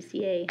and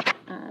TCA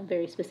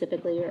very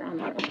specifically, or on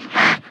their own.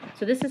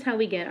 So this is how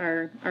we get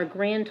our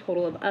grand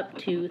total of up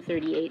to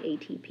 38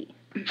 ATP.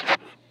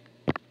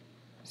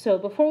 So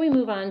before we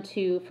move on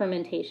to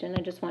fermentation,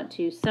 I just want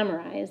to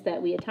summarize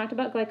that we had talked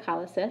about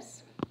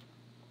glycolysis.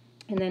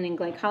 And then in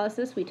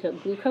glycolysis, we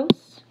took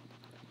glucose.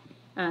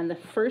 The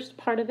first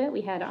part of it,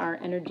 we had our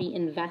energy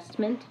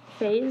investment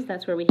phase.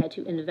 That's where we had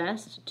to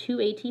invest 2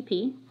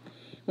 ATP.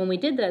 When we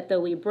did that, though,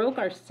 we broke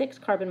our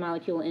 6-carbon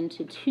molecule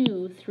into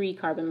 2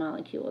 3-carbon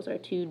molecules, our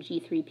 2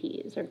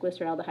 G3Ps, or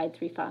glyceraldehyde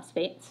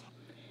 3-phosphates.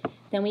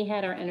 Then we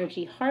had our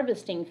energy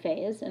harvesting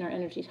phase. In our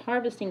energy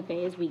harvesting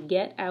phase, we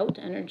get out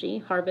energy,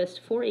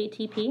 harvest 4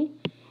 ATP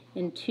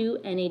and 2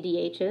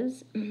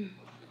 NADHs.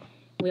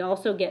 We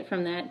also get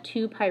from that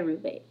 2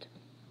 pyruvate.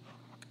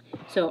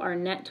 So our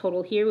net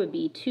total here would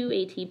be 2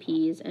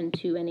 ATPs and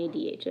 2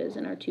 NADHs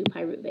in our 2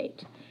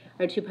 pyruvate.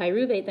 Our 2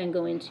 pyruvate then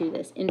go into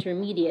this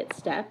intermediate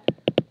step,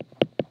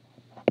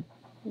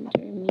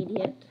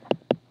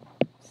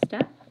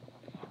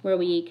 where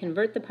we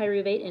convert the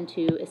pyruvate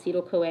into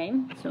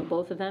acetyl-CoA. So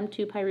both of them,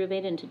 2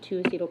 pyruvate into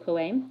 2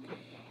 acetyl-CoA.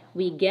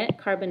 We get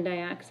carbon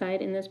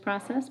dioxide in this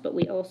process, but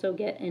we also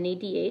get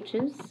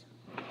NADHs.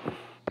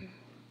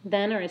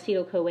 Then our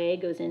acetyl-CoA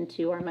goes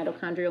into our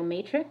mitochondrial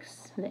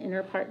matrix, the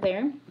inner part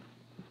there.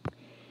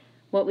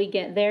 What we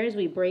get there is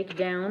we break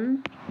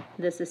down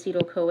this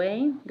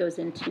acetyl-CoA, goes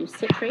into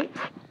citrate,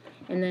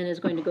 and then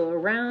is going to go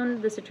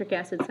around the citric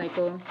acid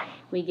cycle.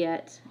 We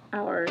get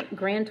our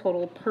grand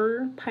total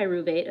per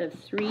pyruvate of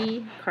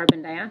 3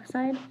 carbon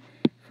dioxide,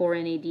 4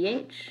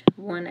 NADH,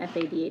 1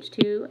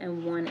 FADH2,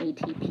 and 1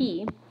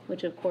 ATP,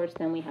 which of course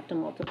then we have to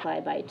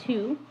multiply by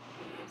 2.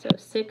 So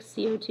 6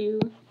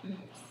 CO2,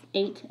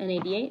 8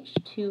 NADH,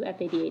 2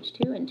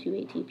 FADH2, and 2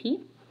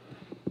 ATP.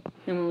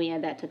 And when we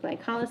add that to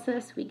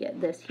glycolysis, we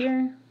get this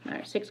here,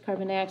 our 6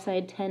 carbon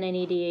dioxide, 10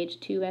 NADH,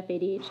 2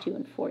 FADH2,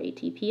 and 4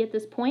 ATP at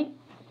this point.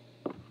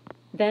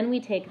 Then we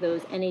take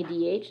those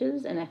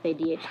NADHs and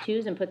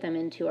FADH2s and put them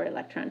into our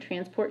electron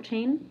transport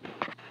chain.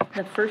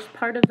 The first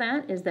part of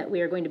that is that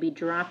we are going to be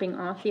dropping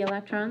off the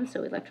electrons,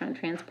 so electron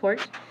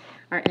transport.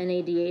 Our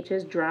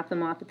NADHs drop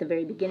them off at the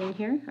very beginning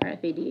here. Our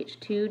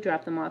FADH2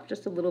 drop them off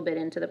just a little bit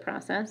into the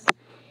process.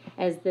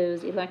 As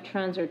those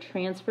electrons are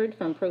transferred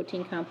from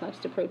protein complex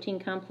to protein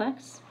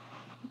complex,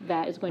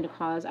 that is going to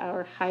cause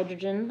our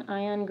hydrogen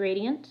ion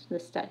gradient, the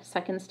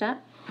second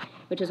step,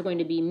 which is going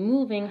to be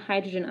moving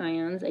hydrogen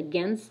ions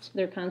against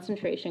their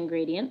concentration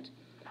gradient.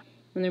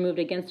 When they're moved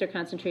against their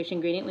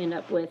concentration gradient, we end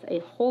up with a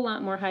whole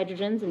lot more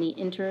hydrogens in the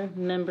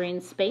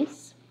intermembrane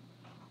space.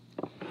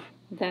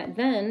 That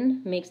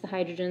then makes the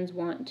hydrogens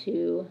want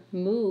to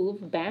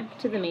move back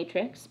to the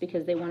matrix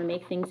because they want to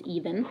make things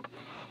even.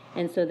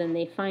 And so then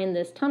they find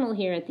this tunnel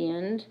here at the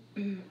end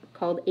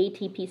called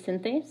ATP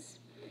synthase.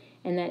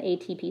 And that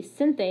ATP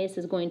synthase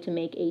is going to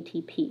make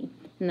ATP.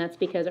 And that's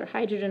because our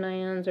hydrogen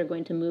ions are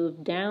going to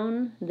move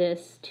down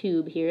this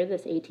tube here,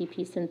 this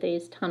ATP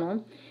synthase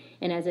tunnel.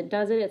 And as it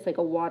does it, it's like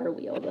a water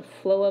wheel. The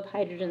flow of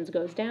hydrogens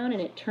goes down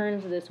and it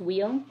turns this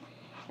wheel.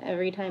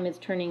 Every time it's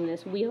turning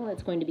this wheel,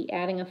 it's going to be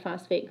adding a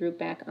phosphate group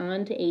back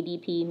onto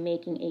ADP,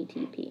 making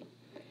ATP.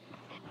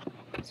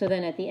 So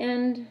then at the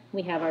end,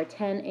 we have our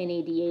 10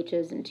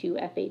 NADHs and 2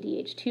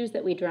 FADH2s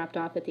that we dropped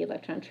off at the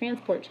electron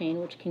transport chain,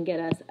 which can get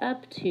us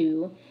up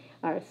to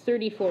our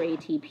 34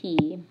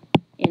 ATP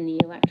in the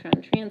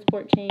electron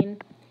transport chain.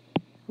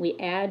 We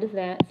add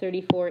that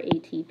 34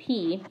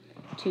 ATP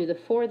to the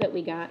 4 that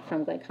we got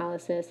from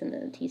glycolysis and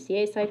the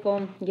TCA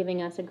cycle,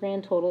 giving us a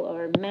grand total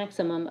or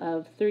maximum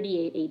of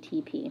 38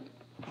 ATP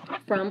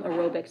from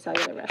aerobic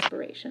cellular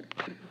respiration.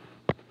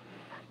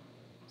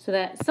 So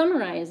that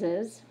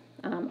summarizes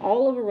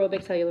all of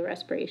aerobic cellular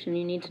respiration.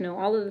 You need to know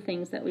all of the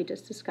things that we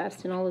just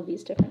discussed in all of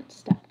these different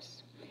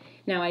steps.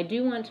 Now, I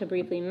do want to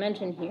briefly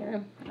mention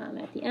here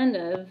at the end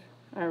of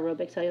our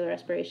aerobic cellular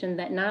respiration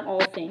that not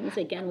all things,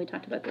 again, we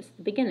talked about this at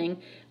the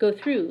beginning, go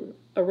through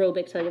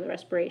aerobic cellular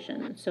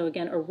respiration. So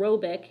again,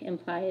 aerobic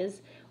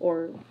implies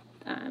or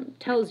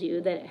tells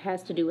you that it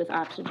has to do with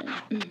oxygen.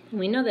 And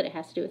we know that it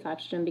has to do with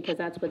oxygen because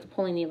that's what's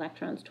pulling the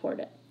electrons toward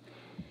it.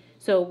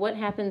 So what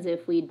happens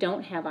if we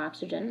don't have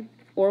oxygen,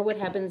 or what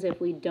happens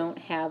if we don't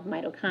have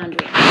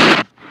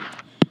mitochondria?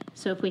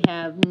 So if we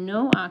have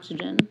no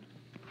oxygen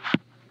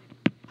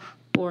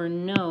or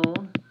no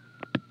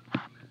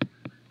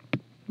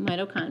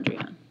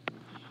mitochondria.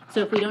 So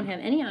if we don't have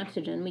any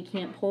oxygen, we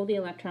can't pull the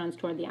electrons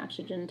toward the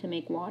oxygen to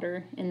make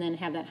water and then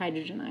have that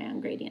hydrogen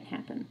ion gradient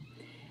happen.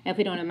 If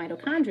we don't have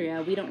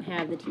mitochondria, we don't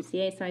have the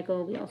TCA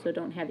cycle, we also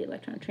don't have the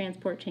electron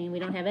transport chain, we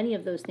don't have any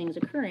of those things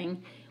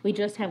occurring, we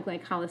just have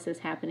glycolysis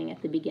happening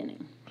at the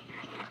beginning.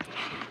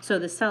 So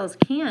the cells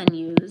can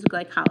use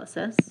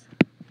glycolysis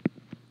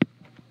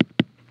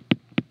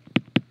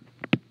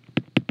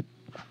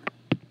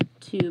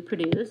to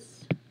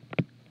produce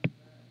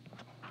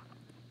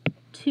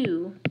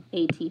 2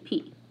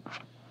 ATP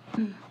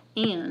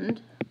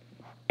and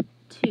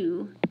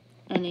 2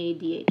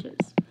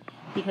 NADHs.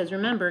 Because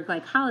remember,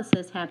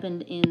 glycolysis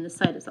happened in the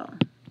cytosol.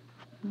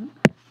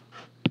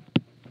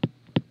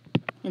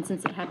 And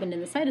since it happened in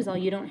the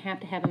cytosol, you don't have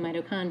to have a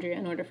mitochondria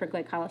in order for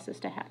glycolysis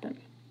to happen.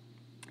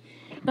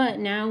 But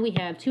now we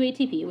have 2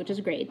 ATP, which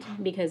is great,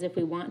 because if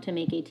we want to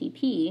make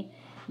ATP,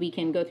 we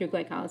can go through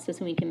glycolysis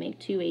and we can make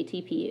 2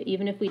 ATP,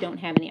 even if we don't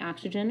have any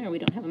oxygen or we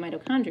don't have a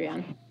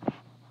mitochondria.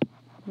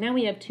 Now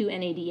we have 2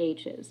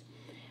 NADHs.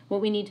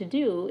 What we need to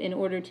do in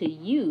order to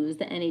use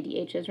the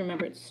NADHs,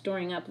 remember it's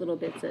storing up little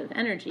bits of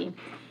energy,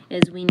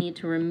 is we need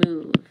to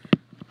remove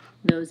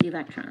those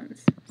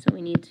electrons. So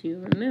we need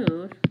to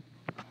remove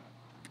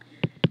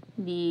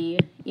the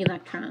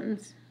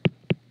electrons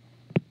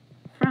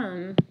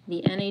from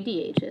the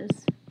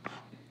NADHs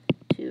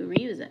to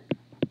reuse it.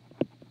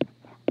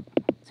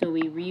 So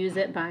we reuse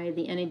it by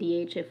the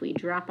NADH. If we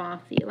drop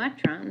off the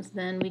electrons,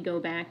 then we go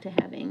back to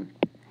having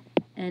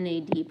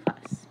NAD+.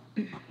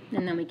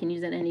 And then we can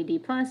use that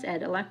NAD+,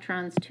 add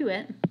electrons to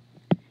it,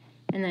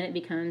 and then it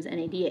becomes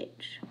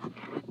NADH.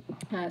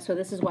 So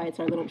this is why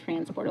it's our little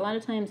transport. A lot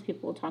of times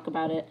people will talk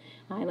about it.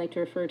 I like to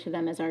refer to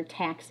them as our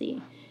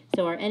taxi.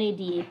 So our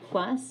NAD+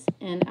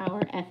 and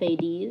our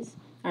FADs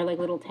are like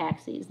little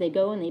taxis. They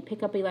go and they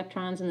pick up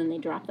electrons and then they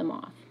drop them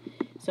off.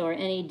 So our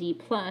NAD+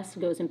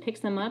 goes and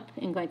picks them up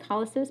in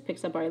glycolysis,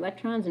 picks up our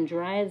electrons and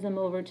drives them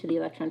over to the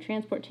electron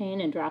transport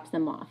chain and drops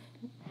them off.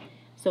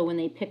 So when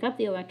they pick up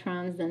the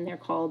electrons, then they're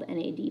called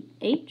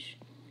NADH.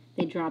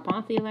 They drop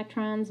off the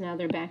electrons, now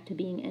they're back to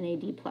being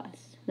NAD+.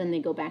 Then they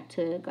go back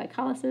to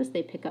glycolysis,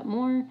 they pick up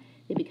more,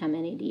 they become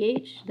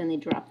NADH, then they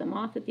drop them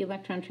off at the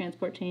electron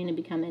transport chain and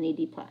become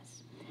NAD+.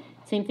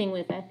 Same thing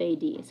with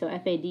FAD. So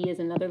FAD is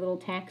another little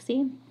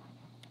taxi.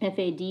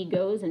 FAD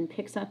goes and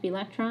picks up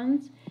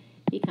electrons,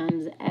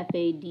 becomes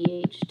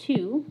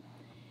FADH2,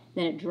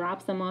 then it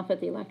drops them off at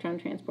the electron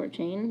transport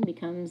chain,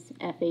 becomes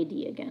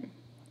FAD again.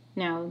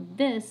 Now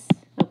this,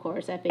 of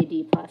course,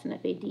 FAD plus and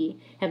FAD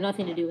have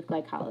nothing to do with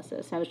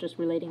glycolysis. I was just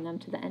relating them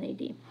to the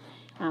NAD.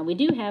 We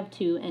do have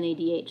 2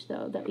 NADH,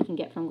 though, that we can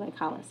get from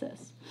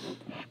glycolysis.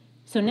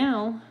 So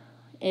now,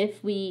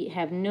 if we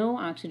have no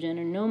oxygen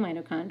or no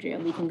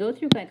mitochondria, we can go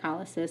through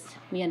glycolysis.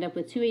 We end up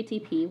with 2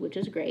 ATP, which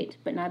is great,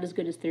 but not as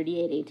good as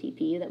 38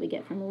 ATP that we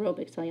get from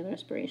aerobic cellular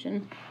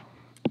respiration.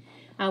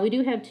 We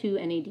do have 2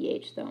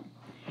 NADH, though.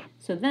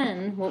 So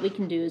then what we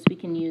can do is we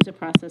can use a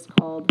process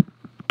called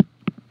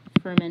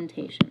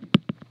fermentation.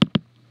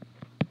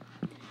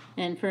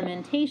 And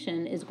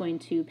fermentation is going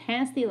to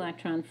pass the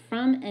electron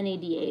from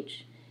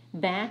NADH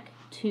back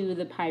to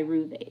the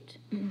pyruvate.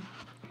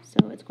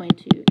 So it's going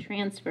to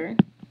transfer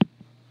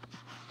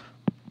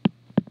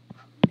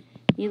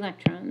the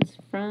electrons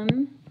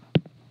from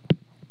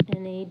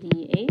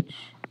NADH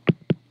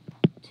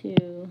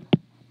to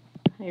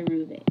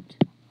pyruvate.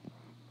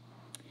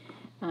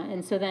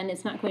 And so then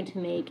it's not going to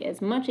make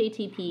as much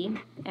ATP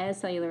as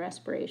cellular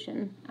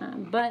respiration,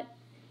 but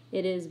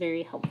it is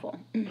very helpful.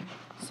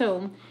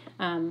 So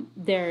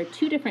there are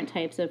 2 different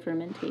types of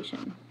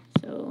fermentation.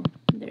 So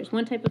there's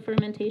one type of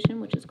fermentation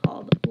which is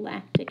called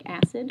lactic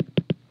acid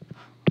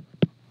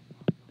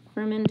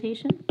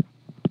fermentation.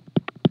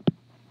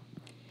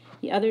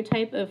 The other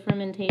type of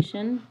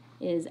fermentation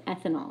is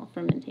ethanol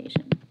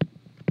fermentation.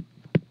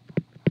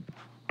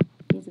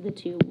 These are the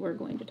 2 we're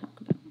going to talk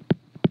about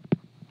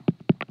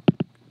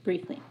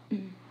briefly.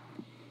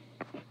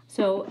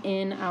 So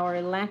in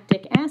our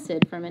lactic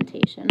acid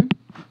fermentation,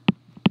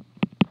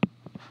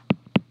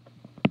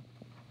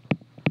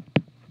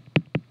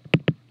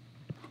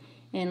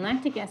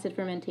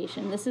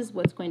 this is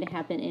what's going to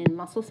happen in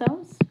muscle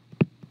cells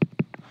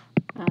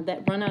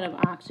that run out of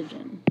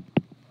oxygen.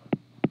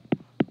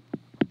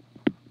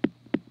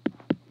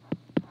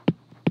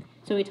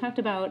 So we talked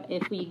about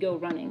if we go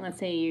running, let's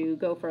say you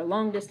go for a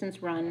long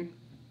distance run,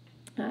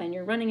 and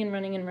you're running and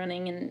running and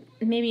running, and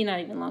maybe not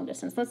even long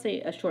distance, let's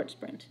say a short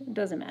sprint, it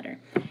doesn't matter.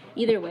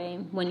 Either way,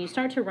 when you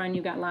start to run,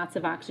 you've got lots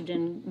of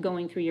oxygen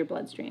going through your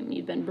bloodstream.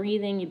 You've been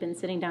breathing, you've been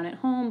sitting down at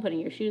home, putting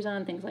your shoes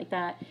on, things like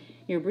that.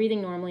 You're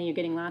breathing normally, you're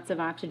getting lots of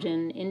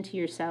oxygen into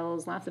your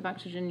cells, lots of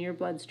oxygen in your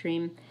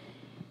bloodstream.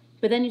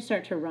 But then you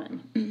start to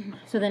run.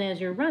 So then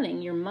as you're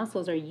running, your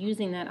muscles are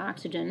using that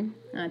oxygen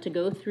to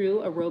go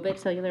through aerobic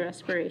cellular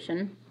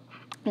respiration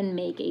and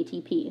make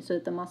ATP so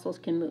that the muscles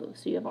can move.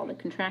 So you have all the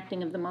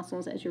contracting of the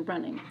muscles as you're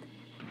running.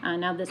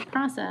 Now this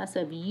process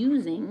of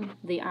using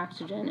the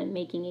oxygen and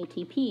making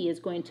ATP is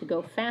going to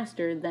go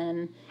faster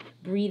than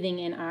breathing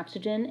in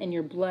oxygen and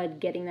your blood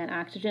getting that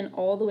oxygen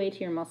all the way to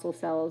your muscle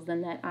cells,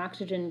 then that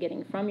oxygen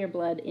getting from your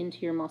blood into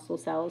your muscle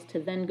cells to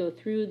then go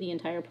through the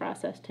entire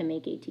process to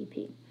make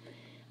ATP.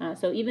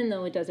 So even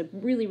though it does a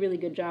really, really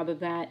good job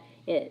of that,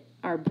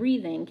 our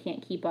breathing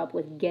can't keep up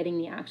with getting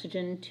the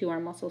oxygen to our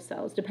muscle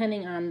cells,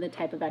 depending on the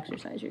type of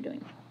exercise you're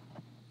doing.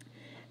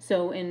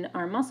 So in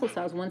our muscle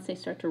cells, once they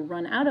start to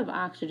run out of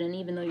oxygen,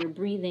 even though you're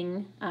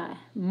breathing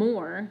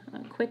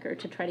quicker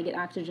to try to get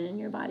oxygen in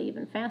your body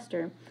even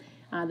faster,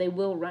 they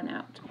will run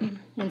out.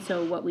 And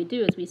so what we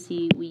do is we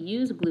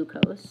use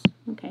glucose.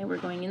 Okay, we're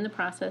going in the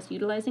process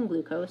utilizing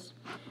glucose,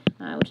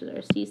 which is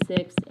our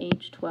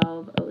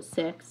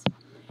C6H12O6.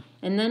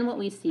 And then what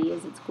we see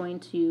is it's going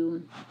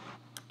to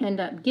end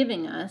up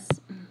giving us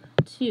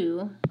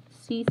 2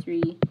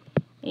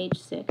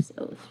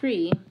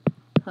 C3H6O3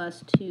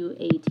 plus 2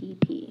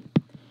 ATP.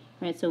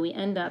 Right, so we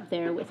end up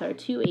there with our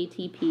 2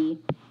 ATP,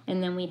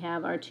 and then we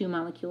have our 2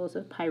 molecules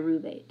of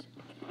pyruvate.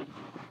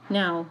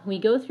 Now, we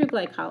go through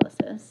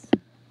glycolysis,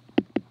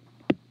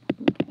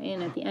 okay,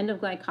 and at the end of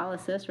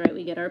glycolysis, right,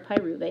 we get our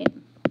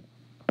pyruvate.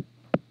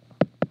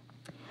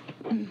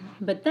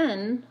 But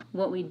then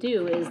what we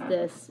do is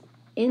this.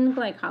 In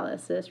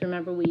glycolysis,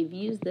 remember we've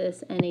used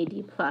this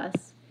NAD+,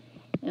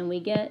 and we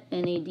get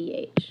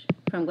NADH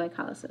from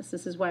glycolysis.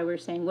 This is why we're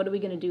saying, what are we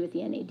going to do with the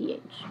NADH?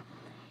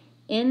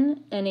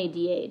 In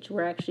NADH,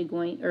 we're actually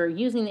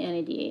using the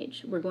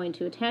NADH, we're going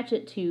to attach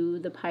it to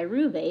the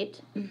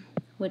pyruvate,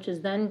 which is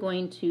then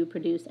going to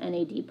produce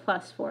NAD+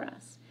 for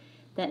us.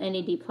 That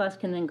NAD+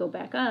 can then go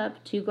back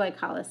up to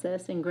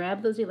glycolysis and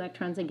grab those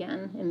electrons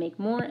again and make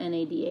more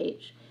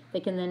NADH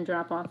that can then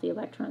drop off the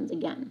electrons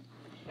again.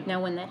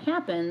 Now when that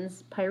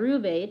happens,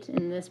 pyruvate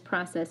in this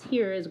process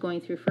here is going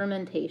through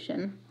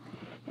fermentation,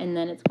 and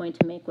then it's going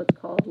to make what's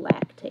called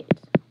lactate.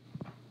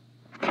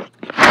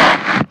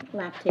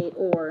 Lactate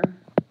or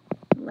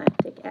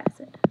lactic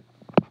acid.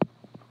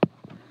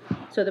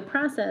 So the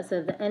process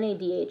of the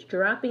NADH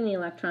dropping the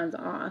electrons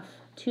off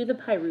to the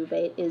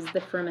pyruvate is the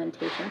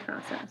fermentation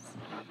process.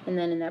 And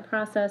then in that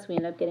process we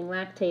end up getting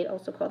lactate,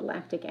 also called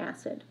lactic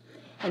acid.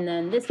 And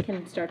then this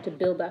can start to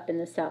build up in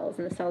the cells,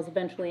 and the cells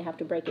eventually have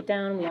to break it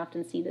down. We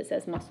often see this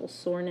as muscle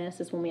soreness,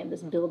 is when we have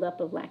this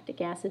buildup of lactic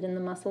acid in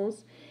the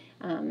muscles.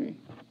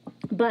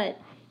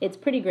 But it's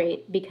pretty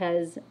great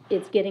because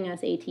it's getting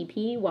us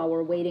ATP while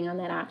we're waiting on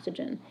that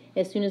oxygen.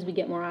 As soon as we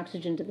get more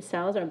oxygen to the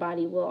cells, our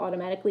body will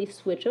automatically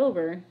switch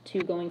over to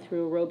going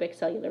through aerobic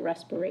cellular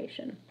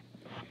respiration.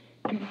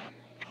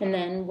 And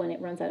then when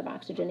it runs out of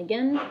oxygen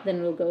again, then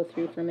it'll go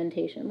through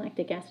fermentation,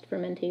 lactic acid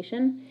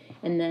fermentation,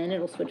 and then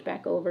it'll switch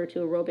back over to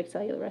aerobic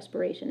cellular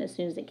respiration as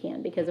soon as it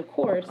can. Because, of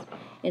course,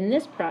 in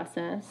this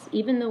process,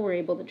 even though we're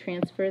able to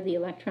transfer the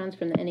electrons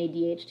from the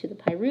NADH to the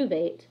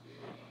pyruvate,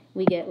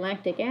 we get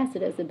lactic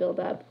acid as a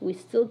buildup, we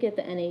still get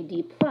the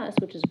NAD+,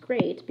 which is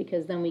great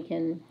because then we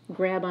can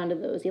grab onto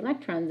those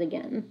electrons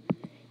again,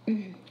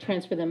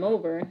 transfer them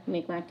over,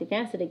 make lactic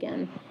acid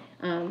again,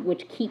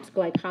 which keeps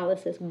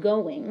glycolysis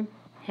going,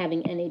 having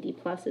NAD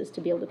pluses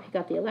to be able to pick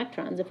up the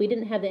electrons. If we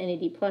didn't have the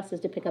NAD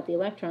pluses to pick up the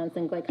electrons,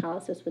 then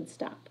glycolysis would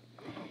stop.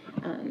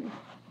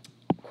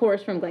 Of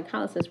course, from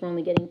glycolysis, we're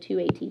only getting 2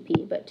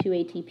 ATP, but 2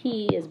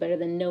 ATP is better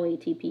than no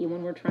ATP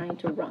when we're trying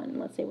to run.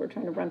 Let's say we're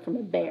trying to run from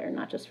a bear,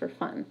 not just for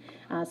fun.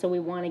 So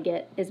we want to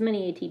get as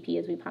many ATP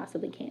as we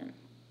possibly can.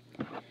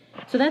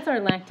 So that's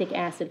our lactic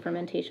acid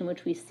fermentation,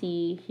 which we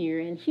see here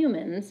in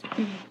humans.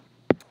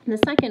 The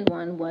second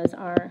one was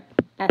our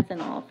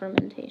ethanol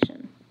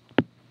fermentation.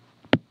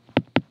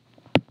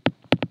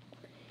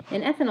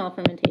 In ethanol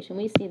fermentation,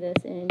 we see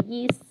this in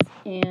yeasts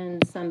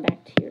and some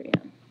bacteria.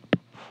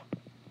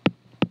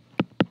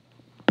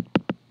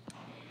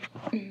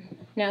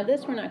 Now,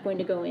 this we're not going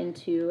to go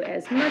into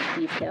as much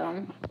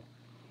detail,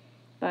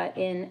 but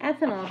in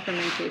ethanol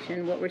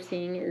fermentation, what we're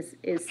seeing is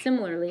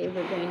similarly,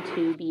 we're going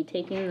to be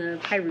taking the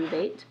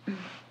pyruvate,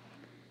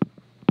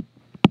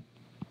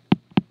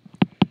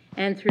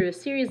 and through a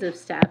series of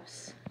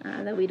steps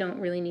that we don't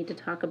really need to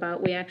talk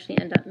about, we actually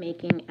end up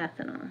making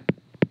ethanol.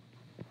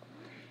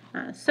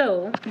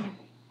 So,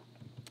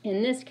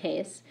 in this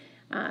case,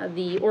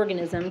 the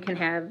organism can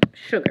have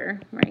sugar,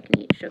 right? It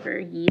can eat sugar.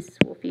 Yeast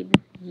will feed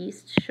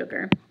yeast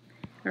sugar,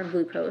 or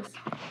glucose.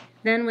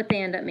 Then what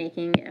they end up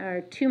making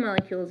are 2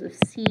 molecules of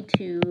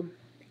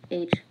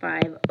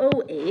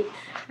C2H5OH,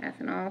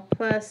 ethanol,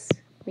 plus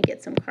we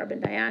get some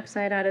carbon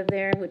dioxide out of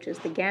there, which is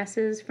the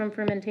gases from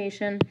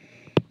fermentation,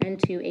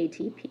 and 2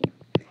 ATP.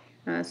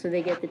 So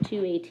they get the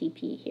 2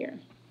 ATP here.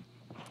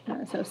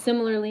 So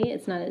similarly,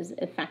 it's not as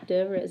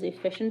effective or as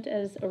efficient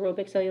as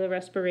aerobic cellular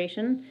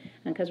respiration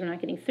because we're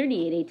not getting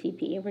 38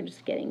 ATP, we're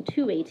just getting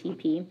 2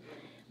 ATP.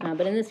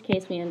 But in this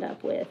case, we end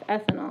up with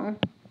ethanol,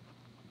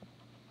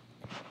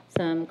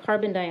 some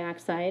carbon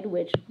dioxide,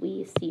 which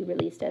we see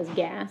released as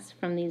gas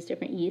from these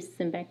different yeasts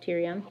and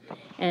bacteria.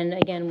 And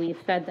again, we've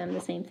fed them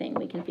the same thing.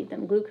 We can feed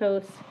them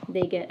glucose.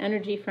 They get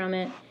energy from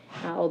it,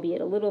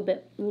 albeit a little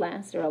bit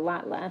less or a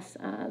lot less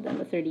than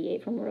the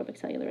 38 from aerobic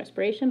cellular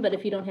respiration. But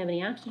if you don't have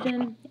any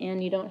oxygen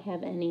and you don't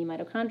have any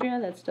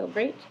mitochondria, that's still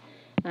great.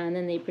 And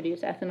then they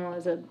produce ethanol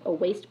as a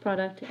waste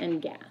product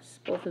and gas.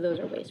 Both of those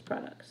are waste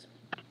products.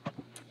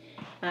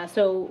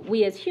 So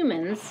we as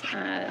humans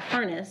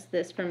harness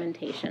this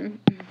fermentation,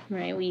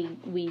 right? We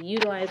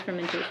utilize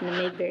fermentation to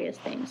make various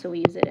things. So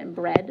we use it in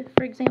bread,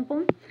 for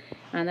example.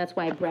 And that's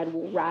why bread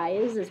will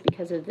rise, is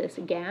because of this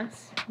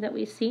gas that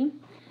we see.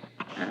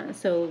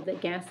 So the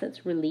gas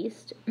that's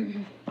released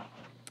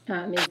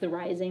is the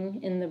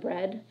rising in the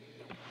bread.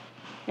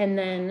 And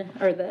then,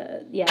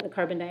 the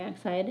carbon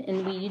dioxide.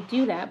 And we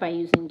do that by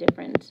using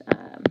different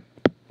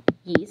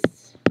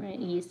yeasts, right?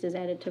 Yeast is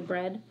added to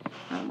bread.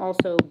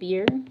 Also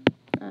beer.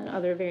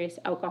 Other various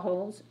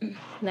alcohols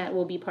that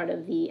will be part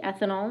of the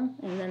ethanol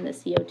and then the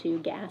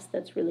CO2 gas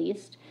that's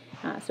released.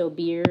 So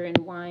beer and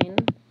wine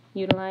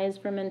utilize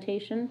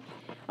fermentation.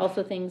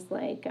 Also things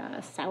like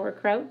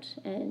sauerkraut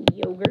and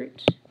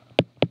yogurt,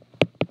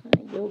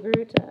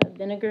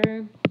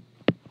 vinegar,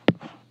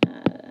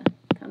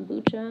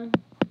 kombucha,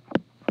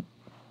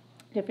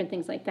 different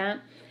things like that.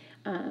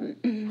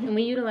 And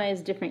we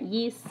utilize different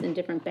yeasts and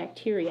different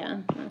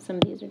bacteria. Some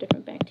of these are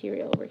different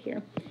bacteria over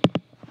here.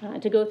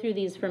 To go through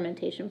these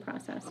fermentation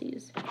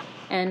processes.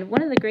 And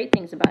one of the great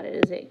things about it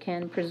is it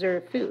can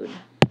preserve food.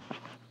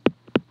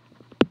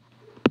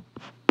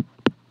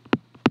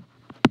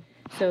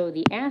 So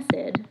the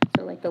acid,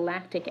 so like the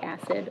lactic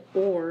acid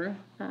or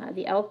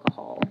the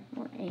alcohol,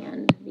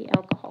 the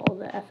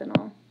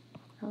ethanol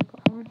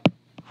alcohol,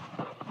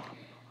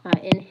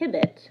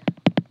 inhibit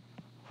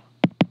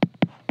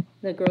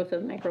the growth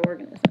of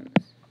microorganisms.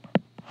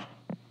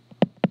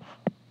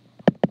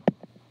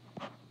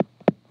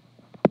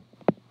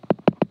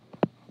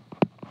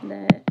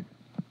 That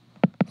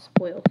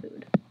spoil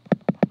food.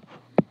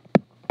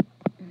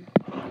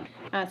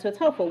 So it's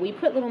helpful. We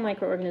put little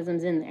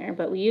microorganisms in there,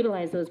 but we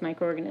utilize those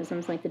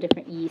microorganisms like the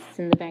different yeasts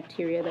and the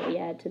bacteria that we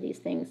add to these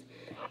things.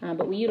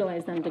 But we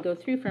utilize them to go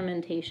through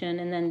fermentation,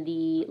 and then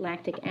the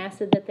lactic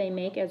acid that they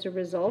make as a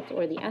result,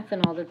 or the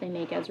ethanol that they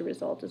make as a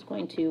result, is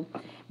going to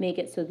make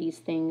it so these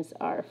things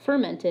are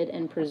fermented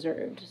and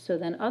preserved. So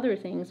then other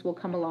things will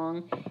come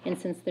along, and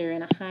since they're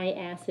in a high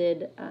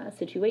acid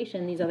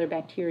situation, these other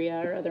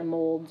bacteria or other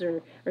molds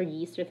or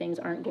yeast or things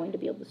aren't going to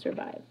be able to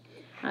survive.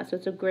 So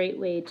it's a great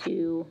way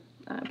to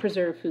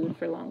preserve food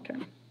for long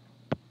term.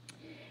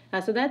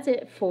 So that's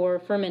it for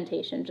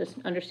fermentation, just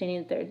understanding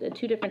that there are the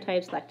two different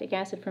types, lactic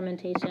acid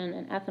fermentation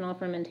and ethanol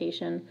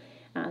fermentation,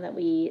 that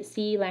we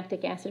see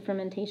lactic acid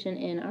fermentation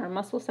in our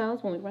muscle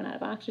cells when we run out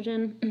of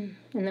oxygen,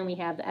 and then we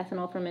have the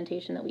ethanol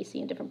fermentation that we see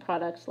in different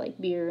products like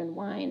beer and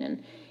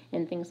wine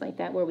and things like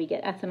that, where we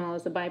get ethanol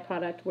as a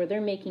byproduct, where they're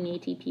making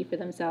ATP for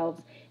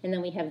themselves, and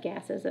then we have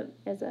gas as a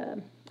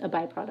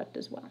byproduct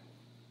as well.